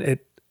Chekhov, and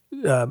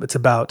it's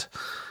about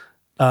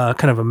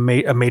kind of a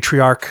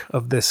matriarch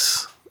of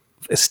this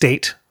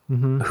estate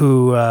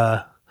who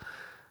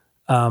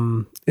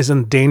is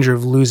in danger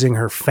of losing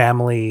her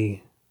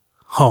family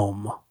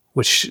home,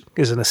 which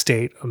is an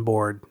estate on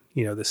board,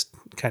 this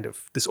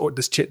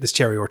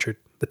cherry orchard,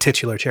 the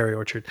titular cherry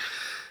orchard.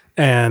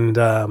 And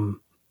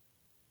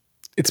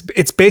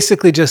it's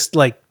basically just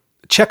like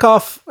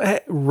Chekhov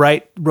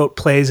wrote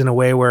plays in a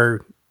way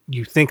where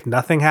you think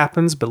nothing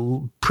happens, but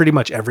pretty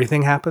much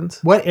everything happens.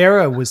 What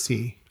era was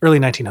he? Early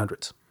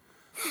 1900s.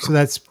 So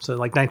that's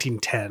like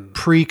 1910.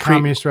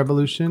 Pre-communist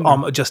revolution?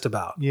 Just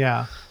about.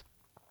 Yeah.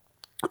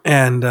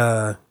 And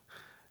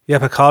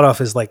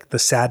Yapakhodov is like the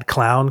sad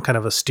clown, kind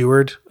of a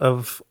steward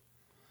of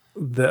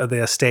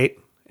the estate.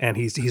 And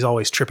he's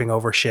always tripping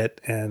over shit.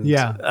 And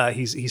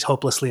he's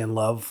hopelessly in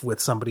love with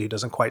somebody who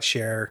doesn't quite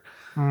share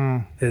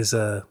his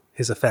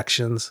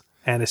affections.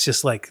 And it's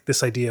just like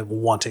this idea of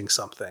wanting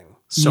something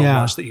so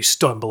much that you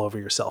stumble over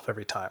yourself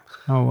every time.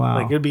 Oh, wow.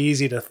 Like it'd be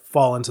easy to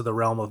fall into the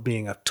realm of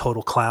being a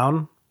total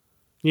clown,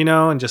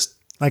 and just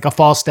like a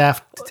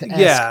Falstaff.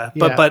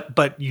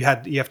 But you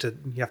have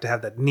to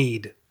have that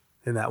need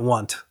and that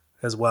want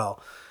as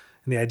well.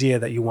 And the idea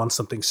that you want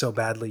something so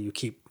badly, you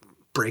keep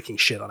breaking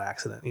shit on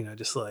accident,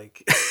 just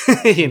like,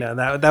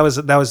 that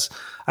was,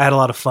 I had a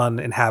lot of fun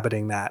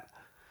inhabiting that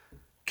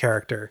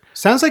character.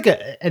 Sounds like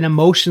an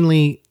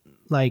emotionally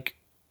like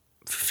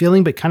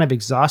fulfilling but kind of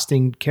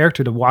exhausting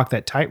character to walk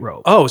that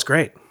tightrope. Oh, it was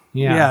great.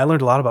 Yeah. I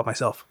learned a lot about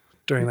myself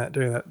during that.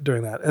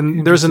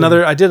 And there's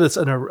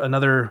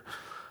another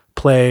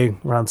play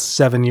around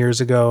 7.5 years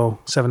ago.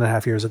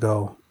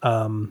 It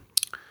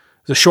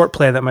was a short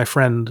play that my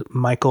friend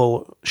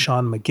Michael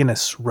Sean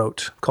McGinnis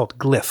wrote called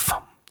Glyph.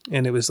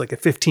 And it was like a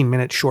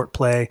 15-minute short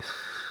play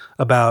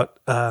about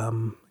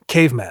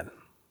cavemen,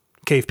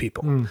 cave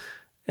people.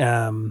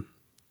 And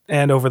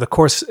over the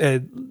course,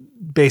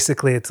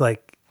 basically it's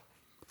like,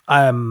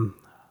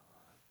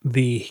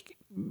 the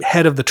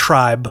head of the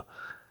tribe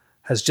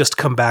has just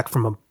come back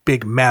from a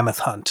big mammoth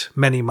hunt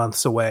many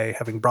months away,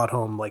 having brought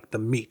home like the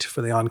meat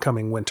for the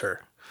oncoming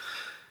winter.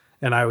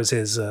 And I was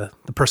the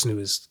person who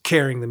was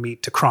carrying the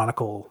meat to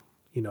chronicle,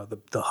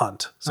 the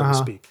hunt, so to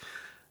speak.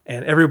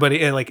 And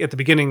everybody, like at the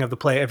beginning of the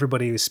play,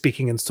 everybody was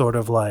speaking in sort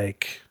of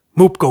like,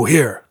 "Moop, go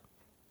here."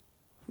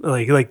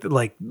 Like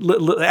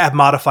ab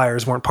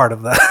modifiers weren't part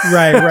of that.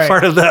 Right.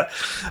 part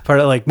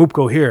of like, "Moop,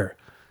 go here."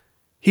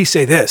 He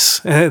say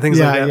this and things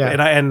like that.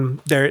 Yeah.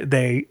 And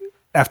they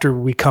after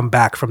we come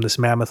back from this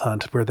mammoth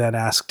hunt, we're then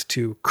asked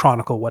to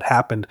chronicle what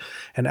happened.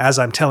 And as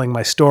I'm telling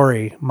my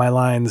story, my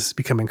lines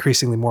become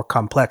increasingly more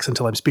complex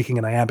until I'm speaking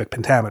in iambic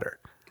pentameter.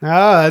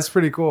 Oh, that's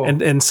pretty cool.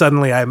 And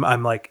suddenly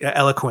I'm like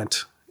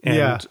eloquent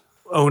and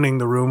owning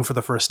the room for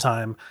the first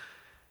time.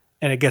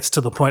 And it gets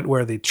to the point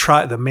where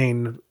the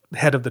main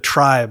head of the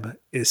tribe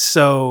is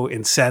so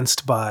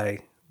incensed by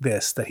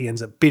this that he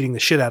ends up beating the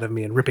shit out of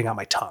me and ripping out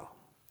my tongue.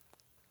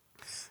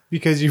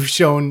 Because you've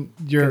shown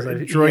your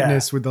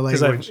adroitness with the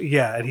language.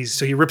 And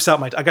he rips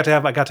out I got to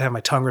have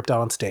my tongue ripped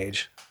out on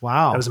stage.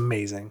 Wow. That was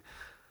amazing.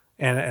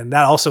 And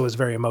that also was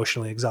very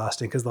emotionally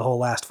exhausting because the whole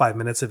last 5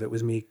 minutes of it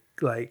was me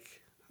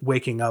like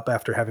waking up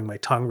after having my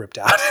tongue ripped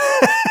out.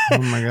 Oh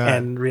my God.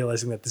 And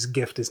realizing that this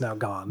gift is now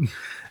gone.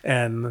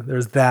 And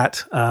there's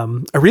that.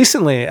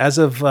 Recently, as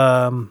of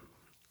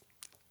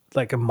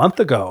like a month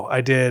ago, I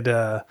did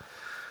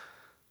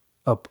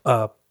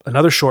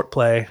another short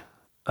play,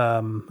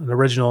 an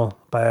original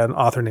by an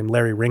author named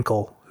Larry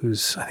Wrinkle,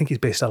 I think he's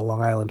based out of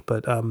Long Island,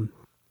 but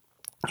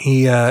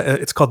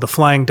it's called The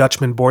Flying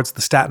Dutchman Boards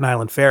the Staten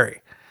Island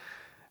Ferry.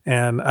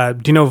 And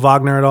do you know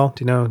Wagner at all?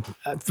 Do you know?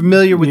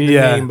 Familiar with the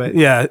name, but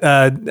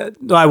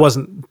I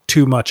wasn't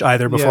too much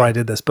either before I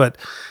did this, but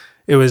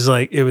it was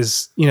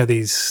this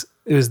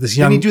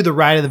young. Did he do the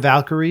Ride of the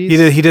Valkyries?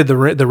 He did the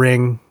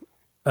Ring,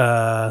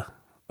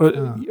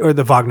 or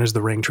the Wagner's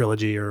The Ring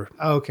trilogy, or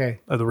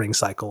the Ring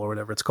cycle, or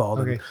whatever it's called,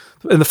 and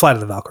the Flight of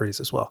the Valkyries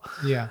as well.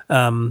 Yeah.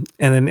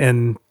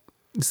 And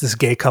it's this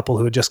gay couple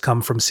who had just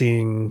come from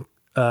seeing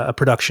a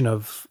production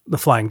of The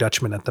Flying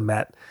Dutchman at the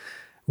Met.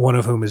 One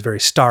of whom is very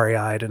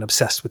starry-eyed and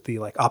obsessed with the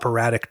like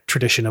operatic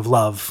tradition of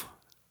love,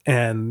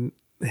 and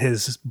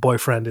his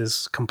boyfriend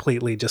is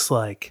completely just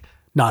like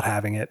not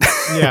having it.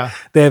 Yeah.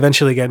 They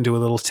eventually get into a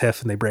little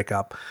tiff and they break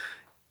up.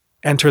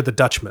 Enter the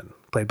Dutchman,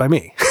 played by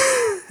me.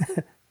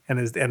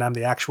 And I'm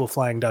the actual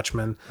Flying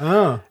Dutchman.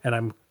 Oh. And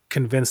I'm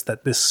convinced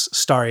that this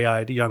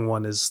starry-eyed young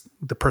one is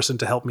the person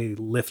to help me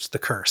lift the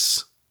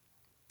curse.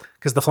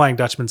 Because the Flying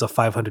Dutchman's a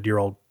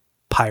 500-year-old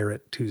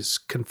pirate who's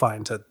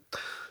confined to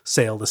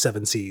sail the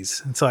seven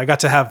seas. And so I got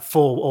to have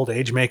full old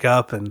age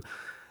makeup and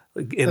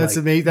that's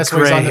amazing. That's why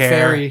he's on the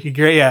ferry.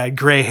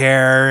 Gray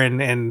hair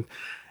and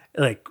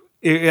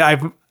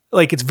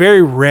it's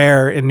very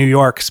rare in New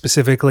York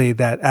specifically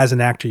that as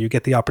an actor you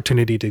get the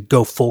opportunity to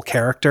go full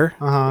character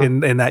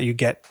in that you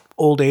get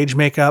old age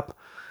makeup,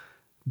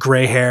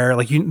 gray hair.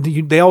 Like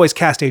they always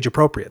cast age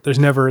appropriate. There's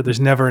never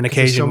an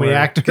occasion so many where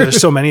actors.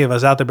 There's so many of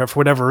us out there, but for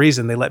whatever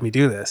reason they let me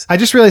do this. I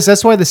just realized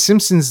that's why the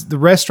Simpsons, the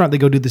restaurant they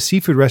go to, the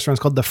seafood restaurant,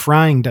 is called the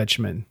Frying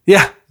Dutchman.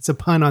 Yeah. It's a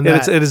pun on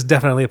that. It is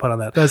definitely a pun on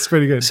that. That's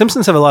pretty good.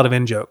 Simpsons have a lot of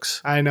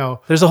in-jokes. I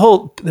know.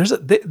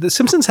 The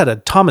Simpsons had a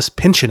Thomas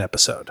Pynchon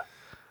episode.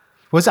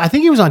 I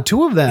think he was on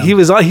two of them. He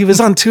was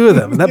on two of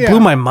them. And that Yeah. blew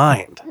my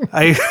mind.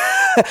 I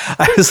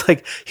was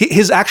like,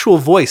 his actual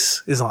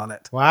voice is on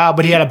it. Wow,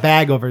 but he had a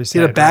bag over his head.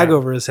 He had a bag right?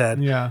 over his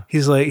head. Yeah.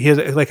 He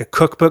had like a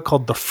cookbook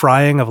called The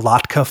Frying of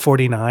Latka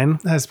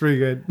 49. That's pretty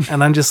good.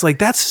 And I'm just like,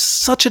 that's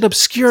such an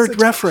obscure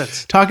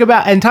reference.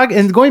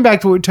 And going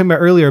back to what we were talking about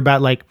earlier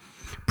about like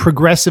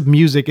progressive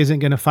music isn't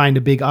going to find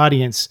a big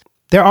audience.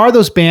 There are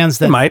those bands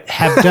that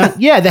have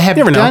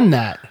done, done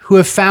that, who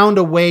have found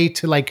a way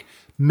to like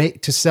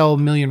to sell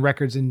 1 million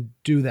records and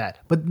do that.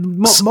 But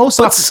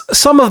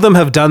some of them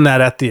have done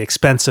that at the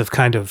expense of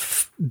kind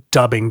of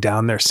dubbing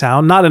down their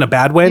sound, not in a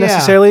bad way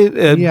necessarily,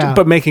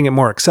 but making it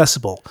more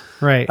accessible.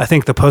 Right. I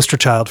think the poster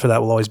child for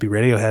that will always be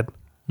Radiohead.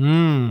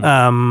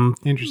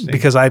 Interesting.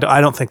 Because I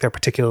don't think they're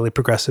particularly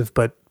progressive,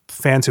 but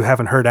fans who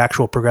haven't heard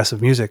actual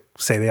progressive music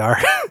say they are.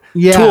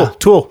 Yeah.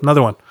 Tool,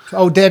 another one.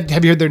 Oh,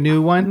 have you heard their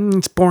new one?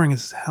 It's boring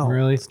as hell.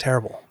 Really? It's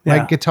terrible. My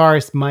Yeah.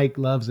 guitarist Mike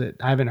loves it.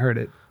 I haven't heard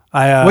it.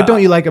 What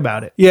don't you like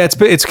about it? Yeah,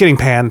 it's getting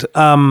panned.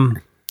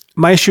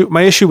 My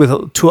issue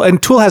with Tool,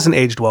 and Tool hasn't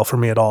aged well for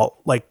me at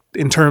all. Like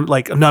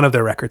none of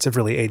their records have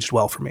really aged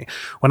well for me.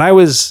 When I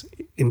was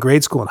in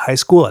grade school and high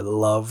school, I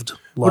loved.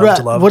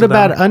 What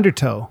about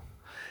Undertow?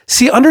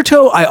 See,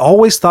 Undertow, I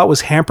always thought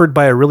was hampered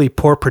by a really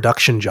poor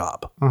production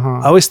job.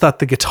 I always thought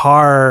the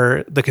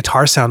guitar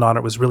sound on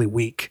it was really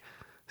weak.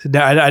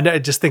 I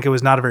just think it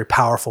was not a very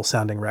powerful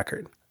sounding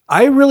record.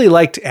 I really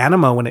liked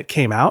Anima when it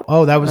came out.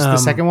 Oh, that was the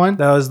second one?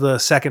 That was the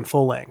second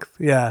full length.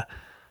 Yeah.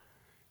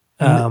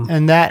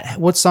 And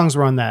what songs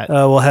were on that?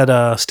 Had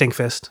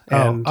Stinkfist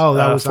and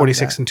that was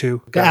 46 and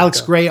 2. The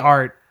Alex Gray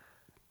art.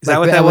 Is that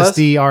what that was?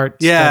 LSD art.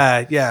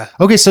 Yeah, stuff. yeah.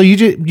 Okay, so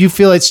you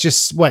feel it's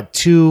just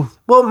too...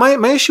 Well,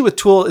 my issue with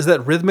Tool is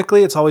that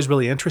rhythmically it's always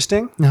really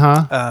interesting.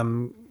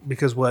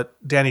 Because what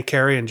Danny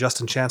Carey and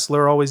Justin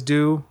Chancellor always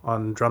do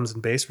on drums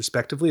and bass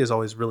respectively is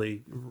always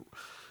really,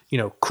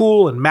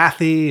 cool and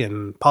mathy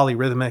and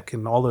polyrhythmic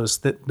and all those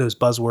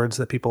buzzwords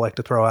that people like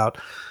to throw out.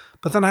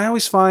 But then I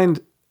always find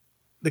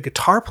the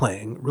guitar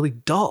playing really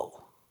dull.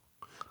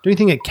 Do you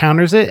think it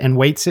counters it and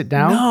weights it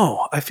down?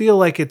 No, I feel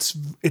like it's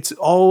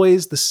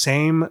always the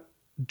same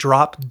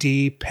drop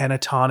D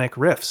pentatonic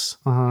riffs.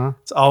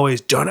 It's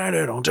always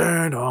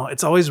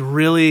it's always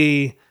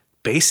really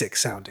basic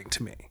sounding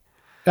to me.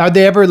 Are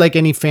they ever like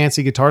any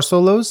fancy guitar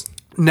solos?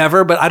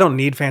 Never, but I don't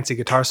need fancy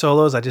guitar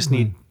solos. I just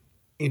need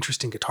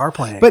interesting guitar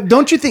playing. But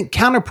don't you think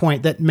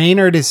counterpoint that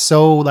Maynard is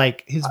so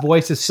like his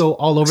voice is so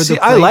all over the place?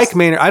 I like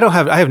Maynard.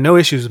 I have no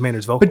issues with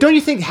Maynard's vocal. But don't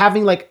you think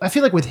having I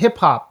feel like with hip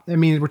hop, I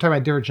mean, we're talking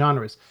about different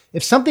genres.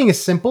 If something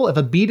is simple, if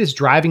a beat is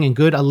driving and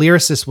good, a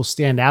lyricist will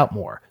stand out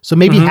more. So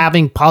maybe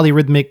having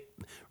polyrhythmic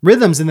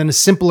rhythms and then a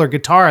simpler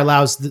guitar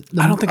allows the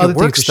I don't think other it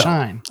works things to though.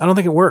 shine. I don't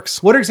think it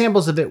works. What are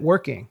examples of it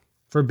working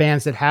for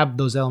bands that have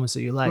those elements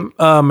that you like?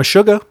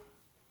 Meshuggah.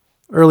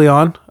 Early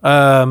on,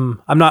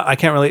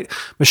 Meshuggah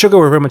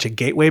were very much a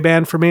gateway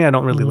band for me. I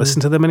don't really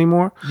listen to them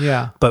anymore.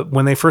 Yeah. But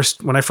when I first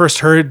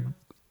heard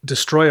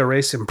Destroy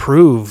Erase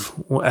Improve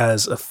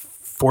as a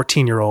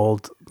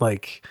 14-year-old,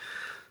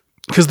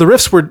 because the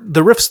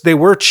riffs they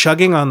were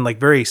chugging on like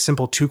very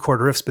simple 2-chord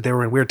riffs, but they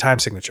were in weird time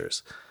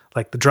signatures.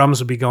 Like the drums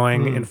would be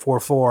going in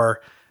 4/4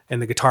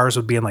 and the guitars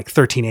would be in like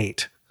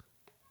 13/8.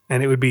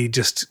 And it would make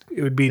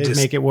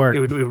it work.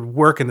 It would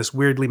work in this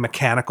weirdly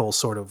mechanical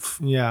sort of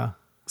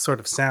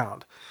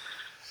sound.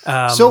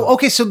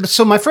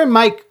 So my friend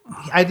Mike,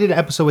 I did an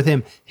episode with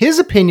him. His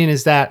opinion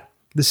is that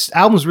this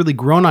album's really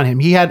grown on him.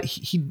 He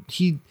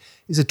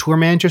is a tour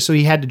manager, so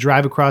he had to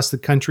drive across the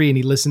country and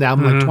he listened to the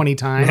album like 20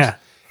 times. Yeah.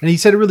 And he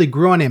said it really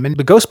grew on him. And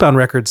the Ghostbound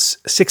record's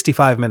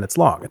 65 minutes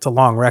long. It's a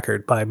long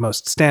record by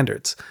most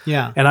standards.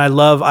 Yeah.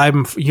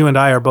 And you and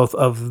I are both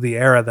of the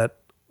era that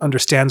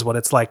understands what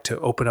it's like to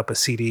open up a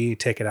CD,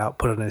 take it out,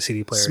 put it in a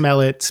CD player, smell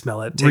it,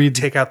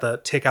 take out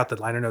the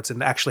liner notes,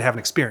 and actually have an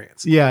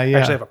experience. Yeah.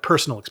 Actually have a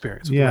personal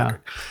experience with the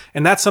record.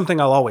 And that's something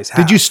I'll always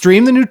have. Did you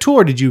stream the new Tool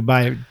or did you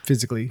buy it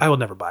physically? I will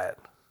never buy it.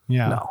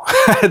 Yeah. No.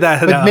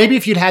 But maybe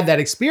if you'd had that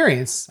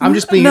experience, I'm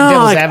just being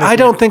devil's advocate. I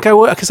don't think I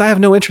would, because I have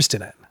no interest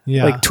in it.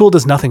 Yeah. Like Tool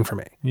does nothing for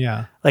me.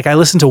 Yeah. Like I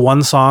listened to the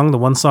one song that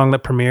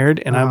premiered,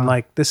 and I'm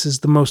like, this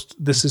is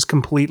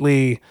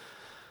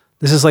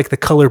like the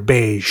color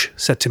beige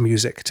set to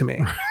music to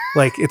me.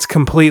 Like it's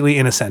completely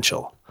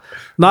inessential.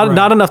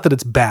 Not enough that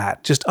it's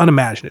bad, just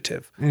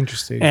unimaginative.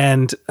 Interesting.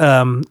 And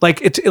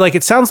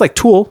it sounds like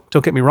Tool,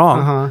 don't get me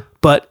wrong,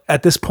 but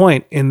at this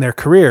point in their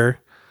career,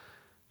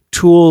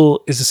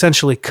 Tool is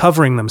essentially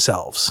covering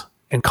themselves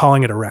and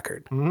calling it a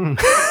record.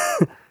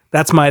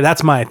 That's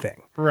my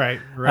thing.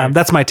 Right.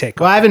 That's my take.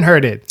 Well, I haven't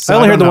heard it. So I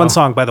only heard the one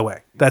song, by the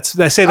way. I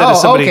say that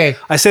as somebody. Okay.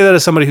 I say that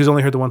as somebody who's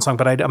only heard the one song,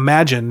 but I'd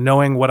imagine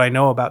knowing what I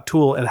know about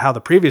Tool and how the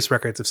previous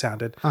records have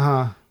sounded,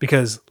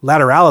 because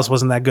Lateralis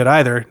wasn't that good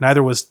either.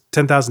 Neither was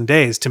 10,000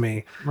 Days to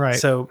me. Right.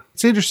 So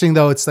it's interesting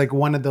though. It's like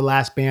one of the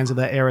last bands of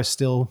that era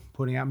still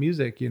putting out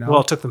music.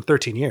 Well, it took them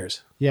 13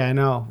 years. Yeah, I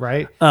know.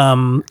 Right.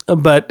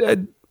 But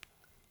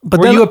But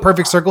Were then you a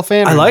Perfect Circle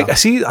fan? I or like. no?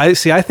 I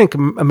see. I think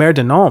Amer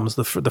de Noms,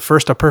 the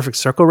first A Perfect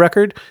Circle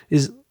record,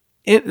 it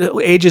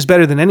ages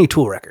better than any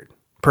Tool record.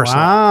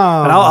 Personally,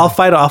 Wow. and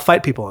I'll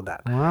fight people on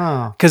that.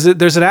 Wow. Because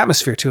there's an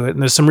atmosphere to it,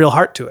 and there's some real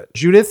heart to it.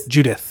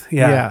 Judith,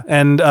 Yeah.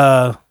 and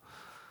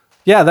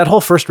that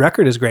whole first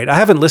record is great. I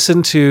haven't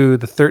listened to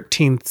the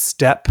 13th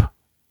Step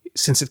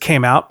since it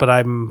came out, but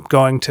I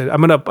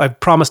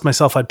promised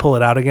myself I'd pull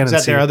it out again. Is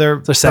that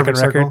their second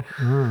record?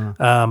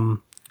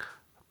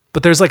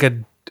 But there's like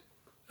an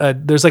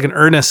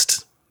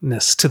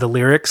earnestness to the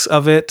lyrics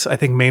of it. I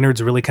think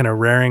Maynard's really kind of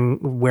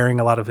wearing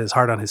a lot of his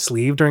heart on his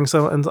sleeve on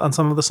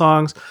some of the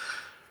songs.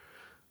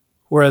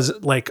 Whereas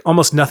like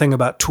almost nothing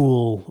about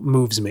Tool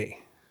moves me.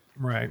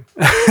 Right.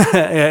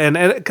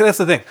 and that's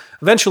the thing.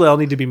 Eventually I'll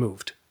need to be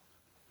moved.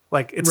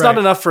 Like it's not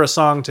enough for a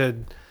song to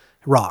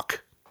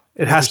rock.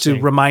 It has to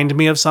remind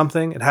me of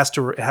something. It has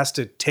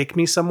to take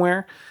me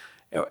somewhere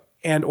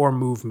and or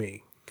move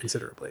me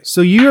considerably.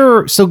 So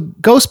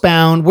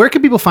Ghostbound, where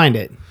can people find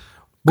it?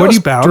 Where do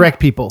you direct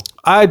people?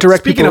 I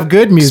direct Speaking people. of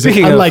good music,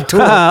 unlike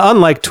Tool.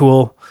 Unlike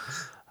Tool,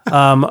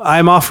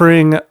 I'm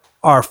offering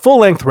our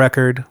full-length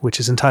record, which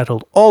is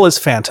entitled All Is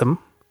Phantom,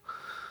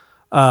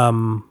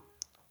 on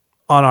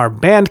our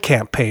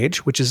Bandcamp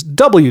page, which is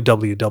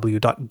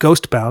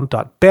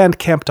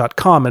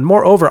www.ghostbound.bandcamp.com. And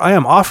moreover, I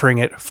am offering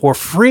it for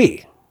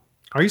free.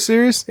 Are you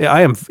serious? Yeah,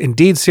 I am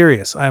indeed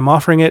serious. I am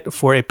offering it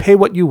for a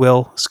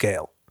pay-what-you-will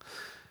scale.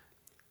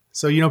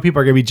 So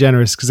people are going to be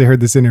generous because they heard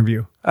this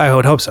interview. I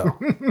would hope so.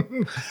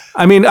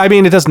 I mean,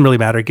 it doesn't really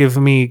matter. Give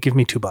me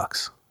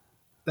 $2.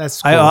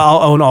 That's cool.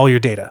 I'll own all your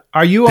data.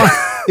 Are you on?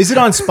 Is it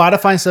on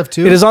Spotify and stuff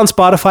too? It is on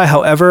Spotify.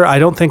 However, I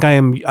don't think I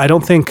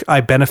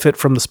benefit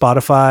from the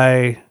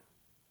Spotify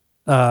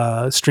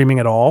streaming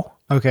at all.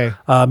 Okay.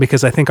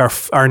 Because I think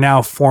our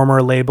now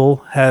former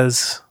label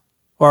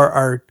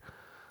our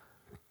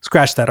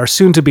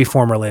soon to be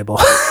former label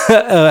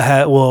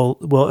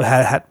would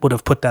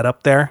have put that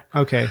up there.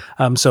 Okay.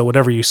 So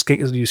whatever you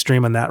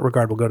stream in that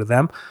regard will go to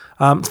them.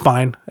 It's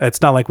fine. It's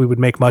not like we would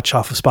make much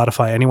off of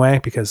Spotify anyway,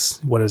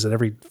 because what is it?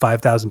 Every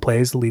 5,000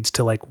 plays leads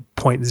to like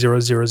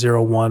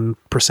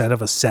 0.0001%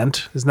 of a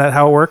cent. Isn't that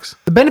how it works?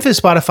 The benefit of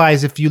Spotify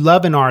is if you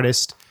love an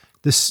artist,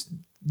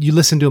 you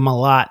listen to them a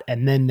lot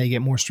and then they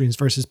get more streams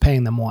versus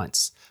paying them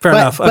once. Fair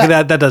enough. Okay,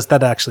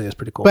 that actually is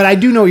pretty cool. But I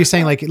do know what you're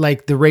saying.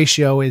 Like the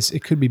ratio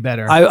it could be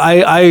better.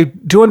 I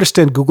do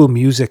understand Google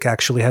Music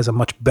actually has a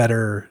much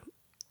better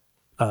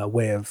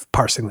way of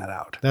parsing that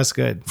out. That's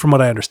good. From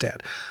what I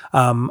understand.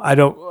 I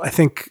don't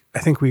think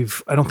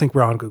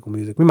we're on Google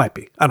Music. We might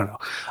be. I don't know.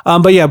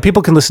 But yeah,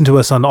 people can listen to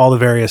us on all the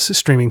various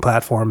streaming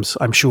platforms,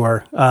 I'm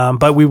sure.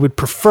 But we would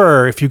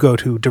prefer if you go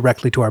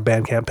directly to our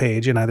Bandcamp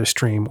page and either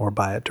stream or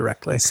buy it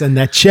directly. Send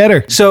that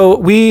cheddar. So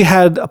we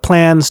had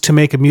plans to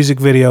make a music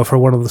video for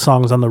one of the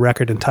songs on the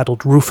record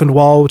entitled Roof and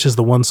Wall, which is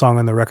the one song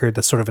on the record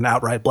that's sort of an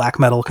outright black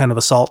metal kind of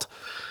assault.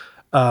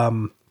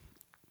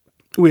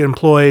 We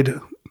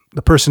employed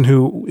the person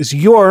who is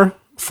your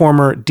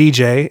former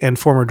DJ and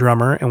former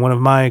drummer and one of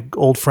my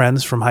old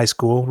friends from high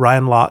school,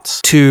 Ryan Lotz,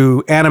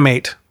 to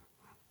animate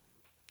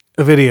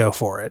a video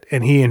for it.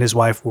 And he and his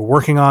wife were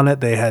working on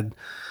it. They had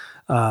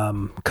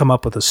come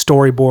up with a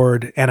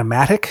storyboard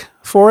animatic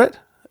for it.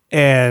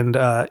 And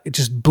it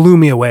just blew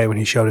me away when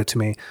he showed it to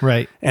me.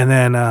 Right. And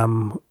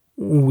then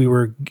we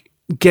were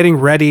getting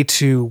ready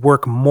to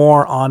work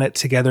more on it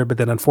together. But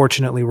then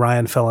unfortunately,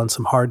 Ryan fell on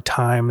some hard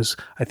times.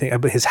 I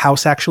think his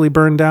house actually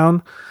burned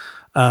down.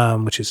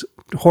 Which is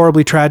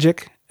horribly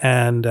tragic,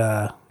 and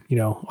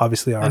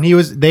obviously,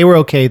 they were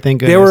okay.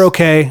 Thank goodness. They were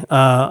okay.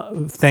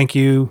 Thank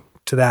you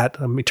to that.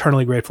 I'm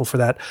eternally grateful for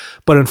that.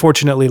 But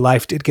unfortunately,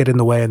 life did get in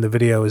the way, and the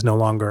video is no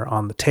longer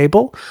on the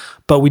table.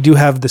 But we do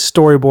have the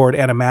storyboard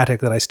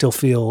animatic that I still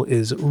feel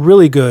is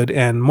really good,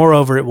 and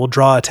moreover, it will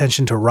draw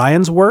attention to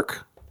Ryan's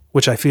work,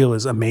 which I feel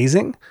is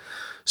amazing.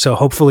 So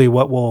hopefully,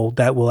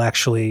 that will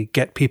actually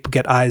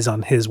get eyes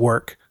on his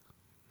work,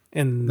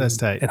 and that's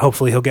tight. And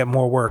hopefully, he'll get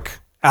more work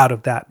out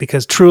of that,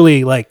 because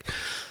truly, like,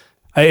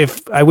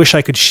 I wish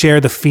I could share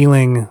the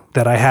feeling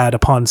that I had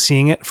upon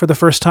seeing it for the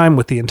first time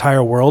with the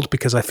entire world,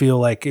 because I feel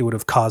like it would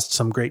have caused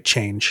some great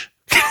change,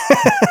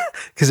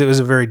 because it was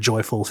a very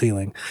joyful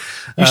feeling.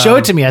 You show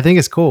it to me. I think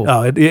it's cool.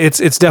 Oh,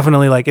 it's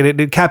definitely like it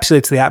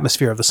encapsulates the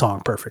atmosphere of the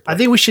song perfectly. I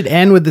think we should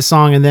end with the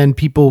song, and then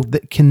people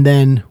can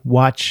then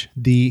watch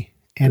the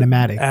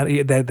animatic. Are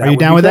you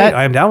down with that?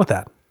 I am down with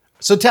that.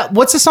 So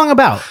what's the song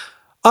about?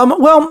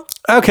 Well,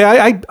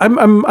 okay,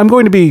 I'm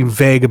going to be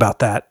vague about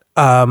that,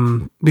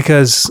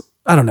 because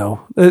I don't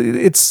know.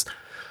 The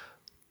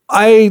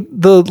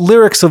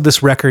lyrics of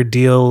this record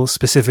deal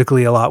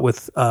specifically a lot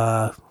with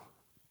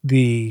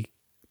the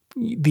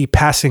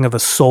passing of a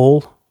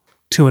soul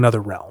to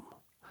another realm,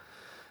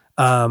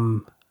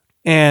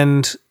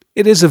 and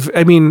it is at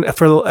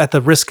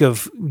the risk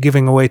of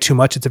giving away too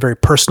much, it's a very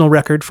personal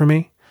record for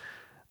me.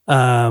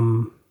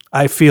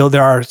 I feel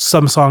there are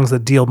some songs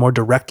that deal more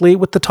directly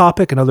with the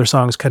topic, and other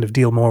songs kind of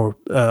deal more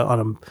on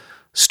a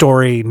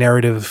story,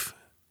 narrative,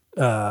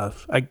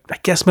 I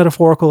guess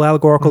metaphorical,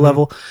 allegorical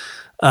level.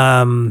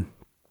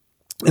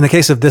 in the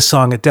case of this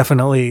song, it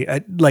definitely,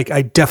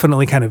 I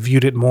definitely kind of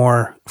viewed it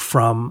more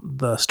from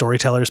the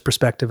storyteller's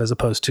perspective as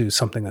opposed to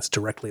something that's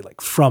directly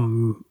like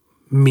from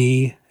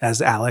me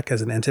as Alec,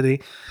 as an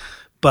entity.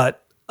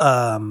 But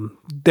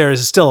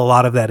there's still a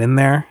lot of that in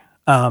there.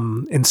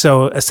 And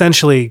so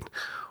essentially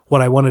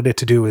what I wanted it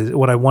to do is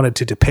what I wanted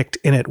to depict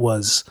in it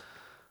was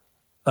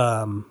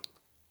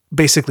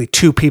basically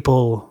two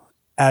people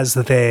as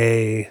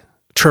they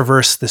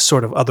traverse this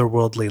sort of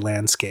otherworldly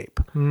landscape.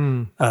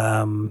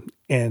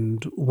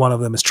 And one of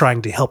them is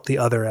trying to help the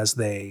other as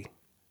they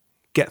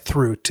get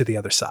through to the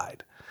other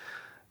side.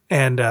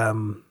 And a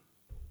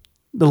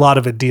lot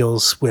of it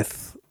deals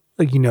with,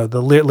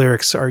 the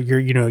lyrics are,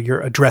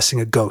 you're addressing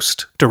a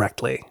ghost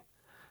directly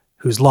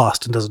who's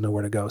lost and doesn't know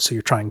where to go. So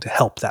you're trying to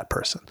help that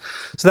person.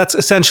 So that's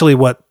essentially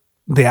what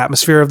the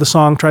atmosphere of the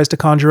song tries to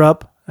conjure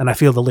up. And I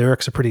feel the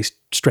lyrics are pretty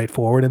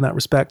straightforward in that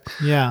respect.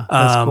 Yeah,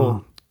 that's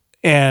cool.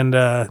 And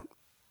I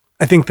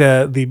think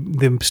the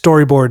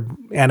storyboard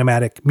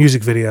animatic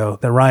music video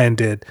that Ryan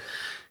did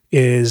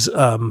is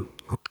kind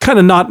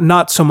of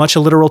not so much a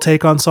literal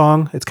take on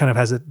song. It kind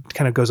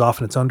of goes off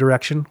in its own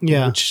direction.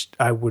 Yeah,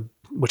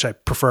 which I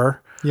prefer.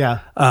 Yeah.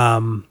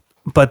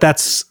 But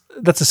that's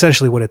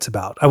essentially what it's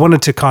about. I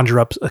wanted to conjure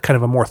up a kind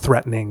of a more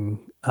threatening,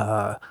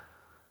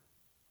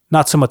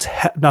 not so much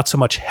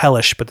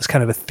hellish, but this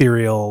kind of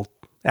ethereal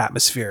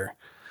atmosphere.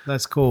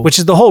 That's cool. Which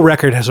is the whole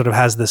record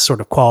has this sort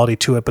of quality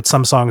to it, but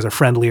some songs are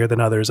friendlier than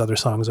others. Other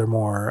songs are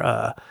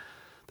more,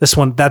 this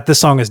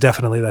song is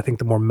definitely, I think,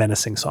 the more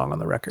menacing song on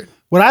the record.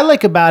 What I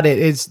like about it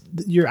is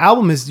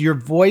your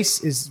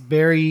voice is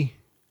the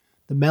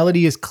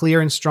melody is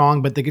clear and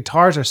strong, but the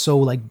guitars are so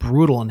like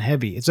brutal and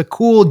heavy. It's a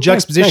cool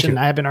juxtaposition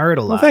I haven't heard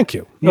a lot. Well, thank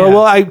you. Yeah.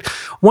 Well,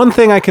 one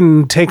thing I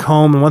can take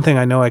home and one thing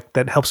I know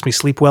that helps me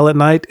sleep well at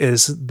night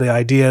is the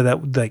idea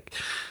that like,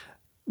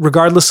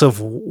 regardless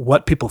of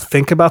what people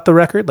think about the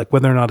record, like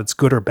whether or not it's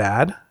good or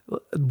bad,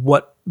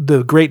 what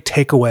the great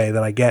takeaway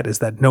that I get is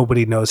that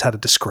nobody knows how to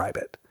describe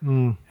it.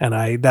 And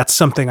that's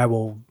something I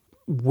will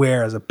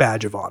wear as a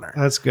badge of honor.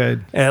 That's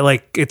good.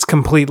 That's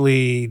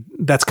completely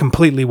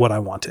what I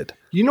wanted.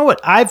 You know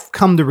what I've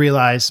come to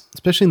realize,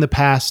 especially in the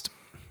past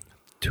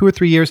 2 or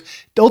 3 years,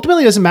 it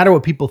ultimately doesn't matter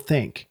what people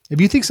think.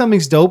 If you think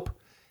something's dope,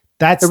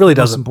 it really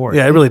doesn't. Important.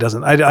 Yeah, it really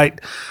doesn't. I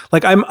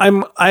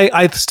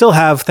still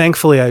have,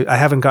 thankfully, I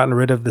haven't gotten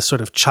rid of this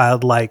sort of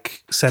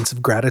childlike sense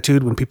of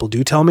gratitude when people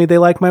do tell me they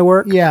like my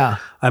work. Yeah.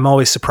 I'm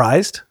always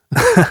surprised,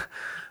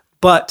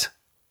 but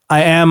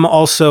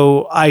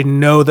I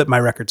know that my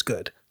record's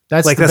good.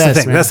 That's the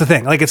thing. Man. That's the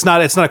thing. Like, it's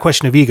not a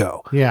question of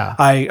ego. Yeah.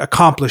 I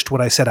accomplished what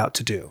I set out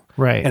to do.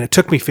 Right. And it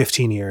took me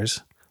 15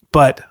 years,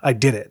 but I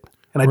did it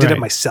and I did it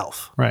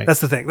myself. Right. That's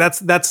the thing.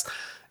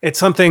 It's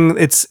something,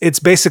 it's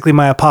basically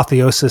my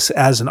apotheosis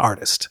as an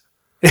artist.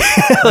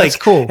 That's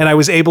cool. And I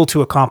was able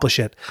to accomplish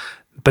it,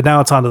 but now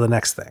it's on to the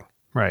next thing.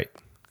 Right.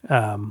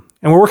 And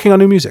we're working on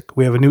new music.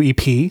 We have a new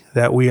EP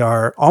that we've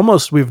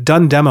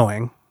done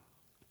demoing,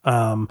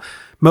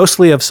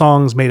 mostly of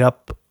songs made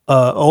up,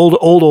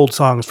 old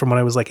songs from when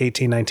I was like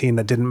 18, 19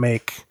 that didn't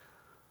make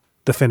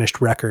the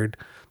finished record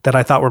that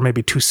I thought were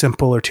maybe too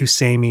simple or too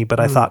samey, but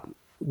I thought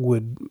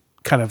would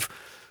kind of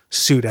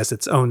suit as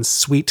its own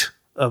suite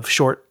of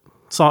shorter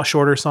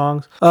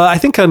songs. I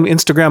think on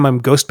Instagram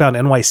I'm Ghostbound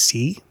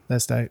NYC.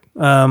 That's tight.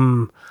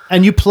 And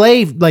you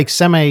play like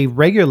semi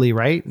regularly,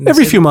 right?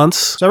 Every few months.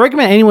 So I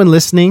recommend anyone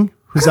listening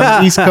who's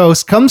on the East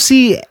Coast, come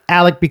see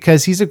Alec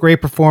because he's a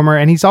great performer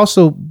and he's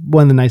also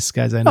one of the nicest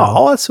guys I know.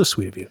 Oh, that's so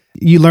sweet of you.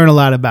 You learn a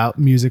lot about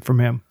music from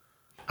him.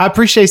 I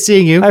appreciate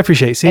seeing you. I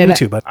appreciate seeing you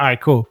too, bud. All right,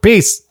 cool.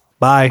 Peace.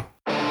 Bye.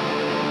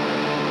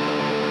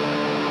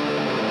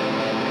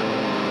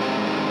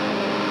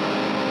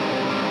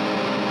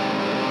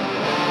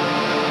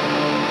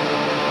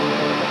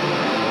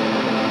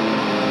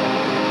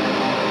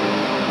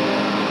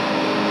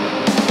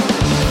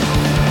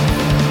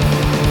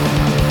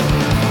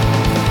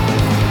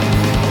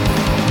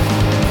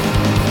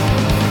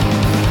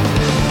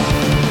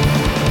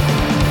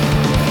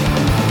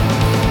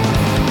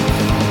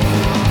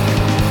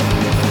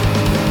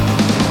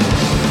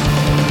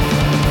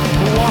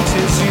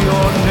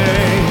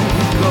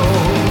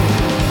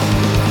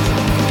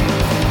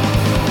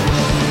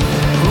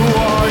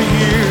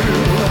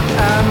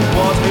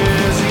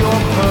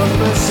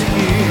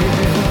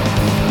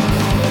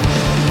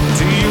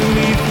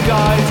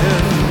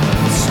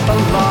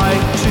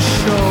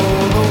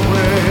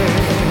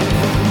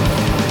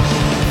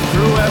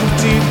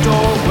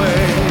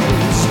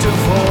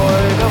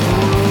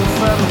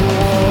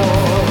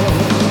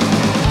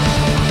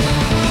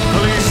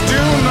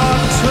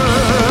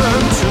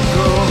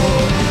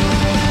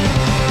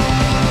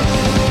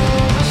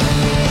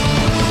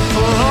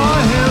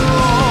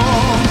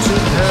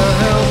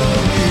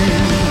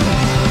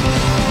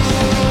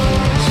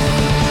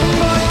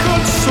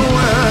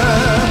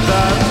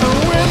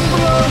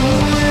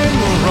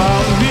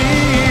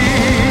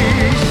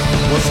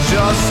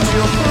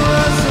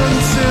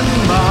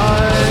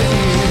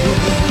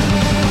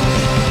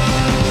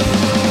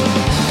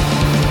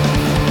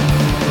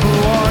 Who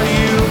are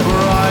you,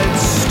 bright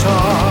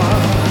star?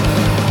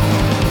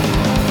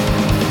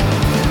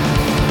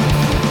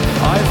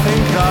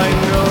 I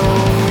know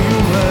you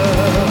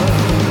well.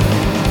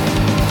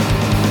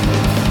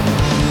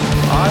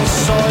 I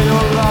saw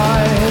your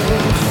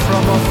light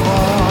from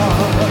afar,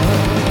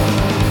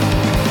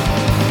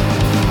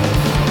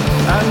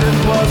 and it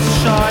was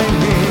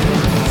shining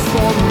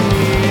for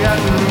me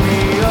and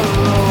me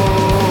alone.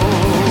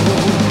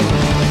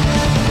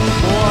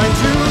 Why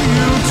do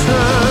you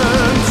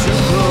turn to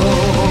go?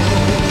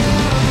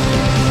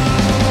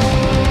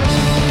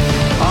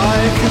 I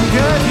can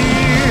get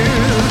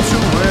here to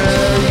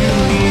where you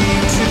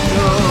need to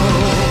go.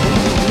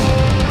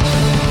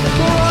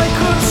 I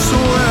could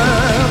swear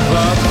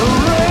that the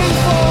rain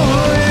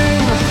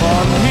falling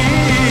upon me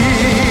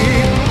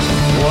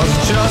was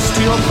just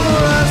your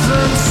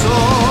presence all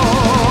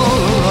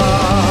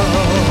around.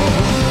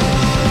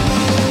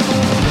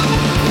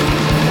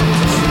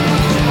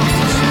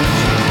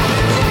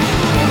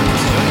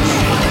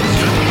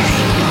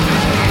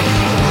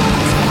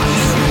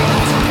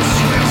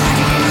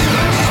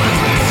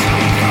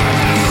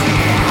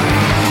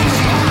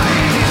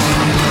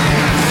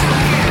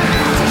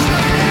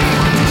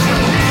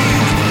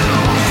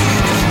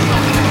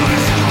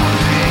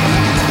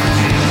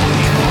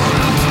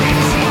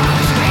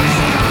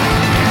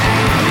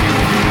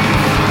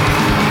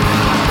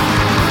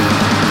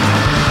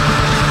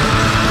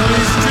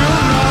 Please do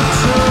not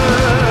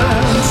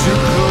turn to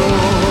go,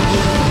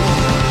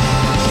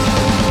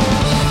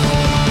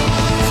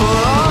 for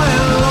I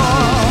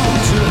long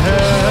to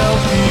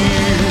help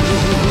you,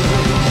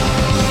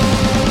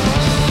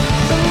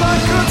 and I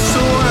could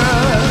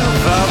swear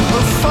that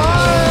the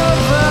fire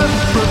that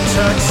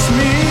protects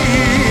me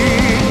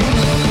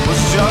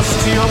was just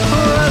your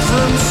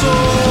presence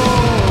all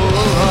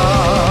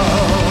around.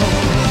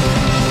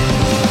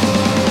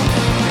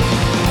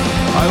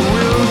 I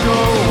will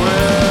go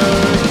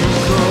where you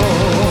go,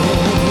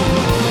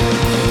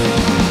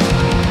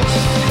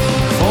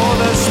 for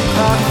this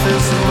path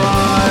is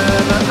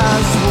mine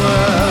as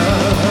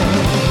well.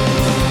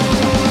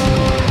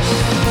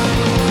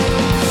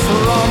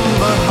 From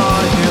the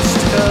highest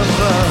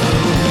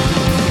heavens,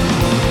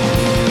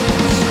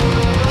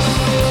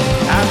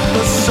 at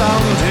the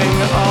sounding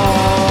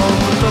of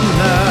the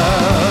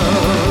knell,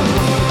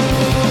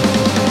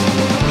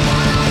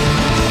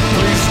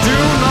 please do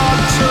not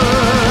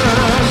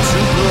turn to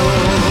go,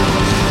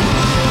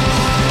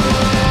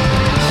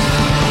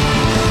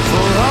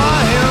 for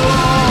I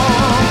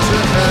long to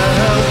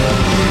help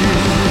you.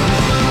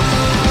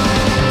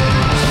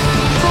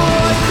 For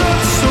I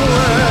could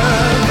swear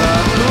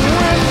that the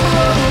wind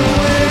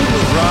blowing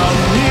around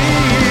me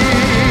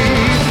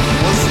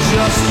was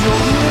just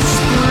your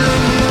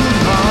whispering in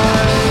my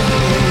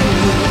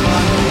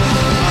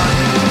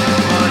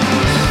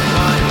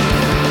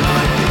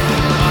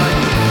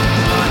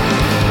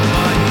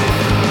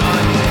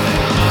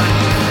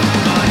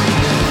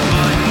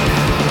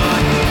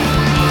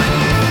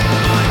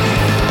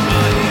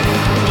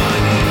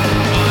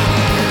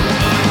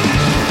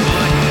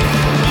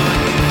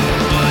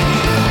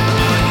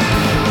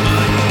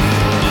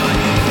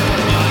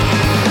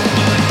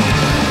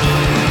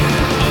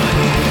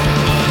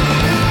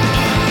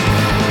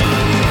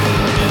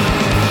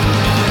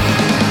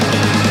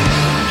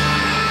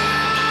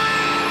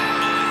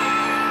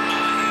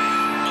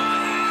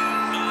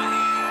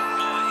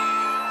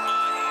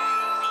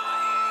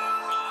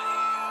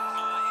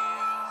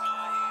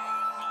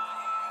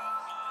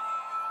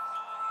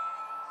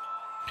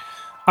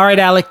All right,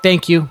 Alec,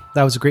 thank you.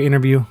 That was a great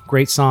interview.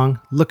 Great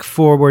song. Look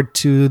forward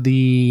to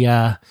the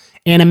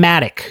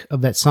animatic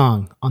of that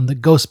song on the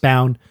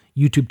Ghostbound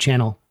YouTube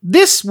channel.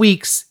 This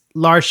week's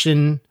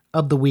Larson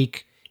of the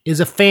Week is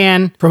a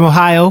fan from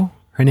Ohio.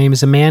 Her name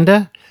is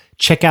Amanda.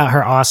 Check out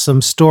her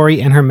awesome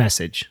story and her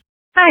message.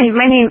 Hi,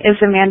 my name is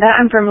Amanda.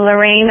 I'm from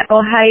Lorain,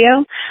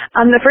 Ohio.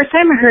 The first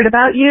time I heard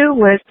about you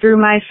was through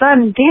my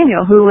son,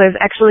 Daniel, who was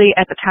actually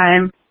at the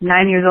time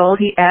 9 years old.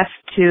 He asked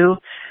to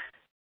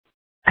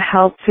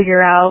help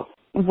figure out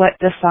what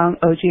the song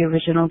OG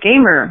Original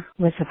Gamer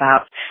was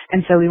about.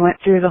 And so we went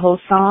through the whole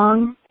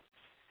song,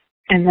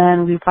 and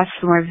then we watched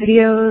some more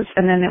videos,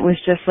 and then it was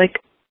just like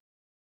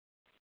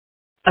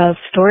a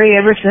story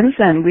ever since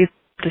then. We've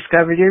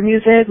discovered your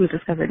music, we've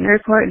discovered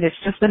Nerdport, and it's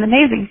just been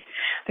amazing.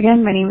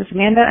 Again, my name is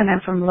Amanda, and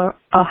I'm from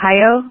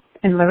Ohio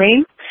in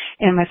Lorain,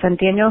 and my son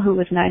Daniel, who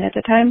was 9 at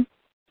the time,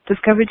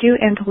 discovered you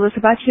and told us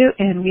about you,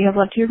 and we have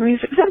loved your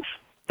music since.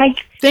 Bye.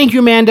 Thank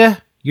you,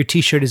 Amanda. Your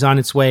t-shirt is on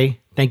its way.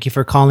 Thank you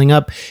for calling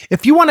up.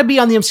 If you want to be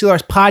on the MC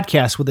Lars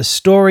podcast with a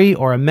story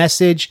or a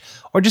message,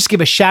 or just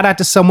give a shout out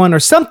to someone or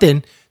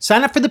something,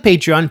 sign up for the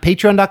Patreon,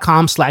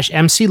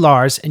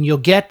 patreon.com/MCLars, and you'll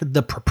get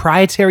the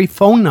proprietary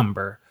phone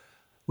number,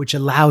 which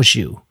allows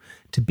you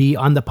to be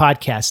on the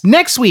podcast.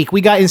 Next week,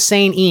 we got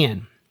Insane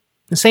Ian.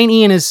 Insane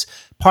Ian is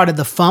part of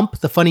the FUMP,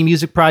 the Funny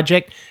Music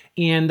Project,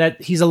 and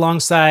that he's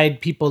alongside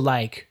people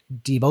like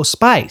Devo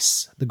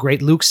Spice, the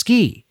great Luke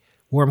Ski,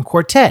 Worm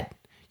Quartet.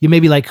 You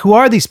may be like, who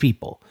are these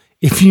people?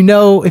 If you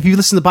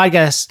listen to the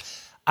podcast,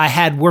 I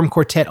had Worm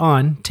Quartet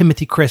on,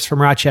 Timothy Chris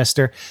from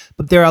Rochester,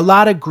 but there are a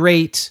lot of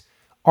great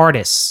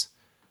artists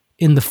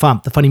in the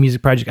FUMP, the Funny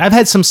Music Project. I've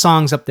had some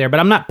songs up there, but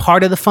I'm not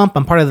part of the FUMP.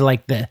 I'm part of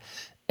the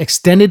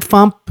extended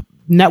FUMP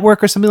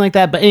network or something like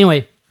that. But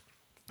anyway,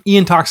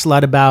 Ian talks a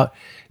lot about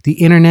the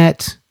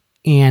internet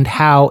and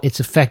how it's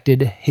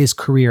affected his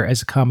career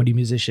as a comedy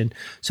musician.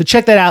 So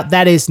check that out.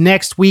 That is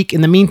next week.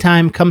 In the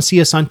meantime, come see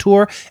us on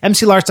tour,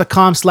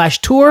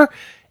 mclars.com/tour,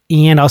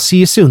 and I'll see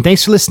you soon.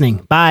 Thanks for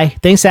listening. Bye.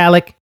 Thanks,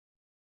 Alec.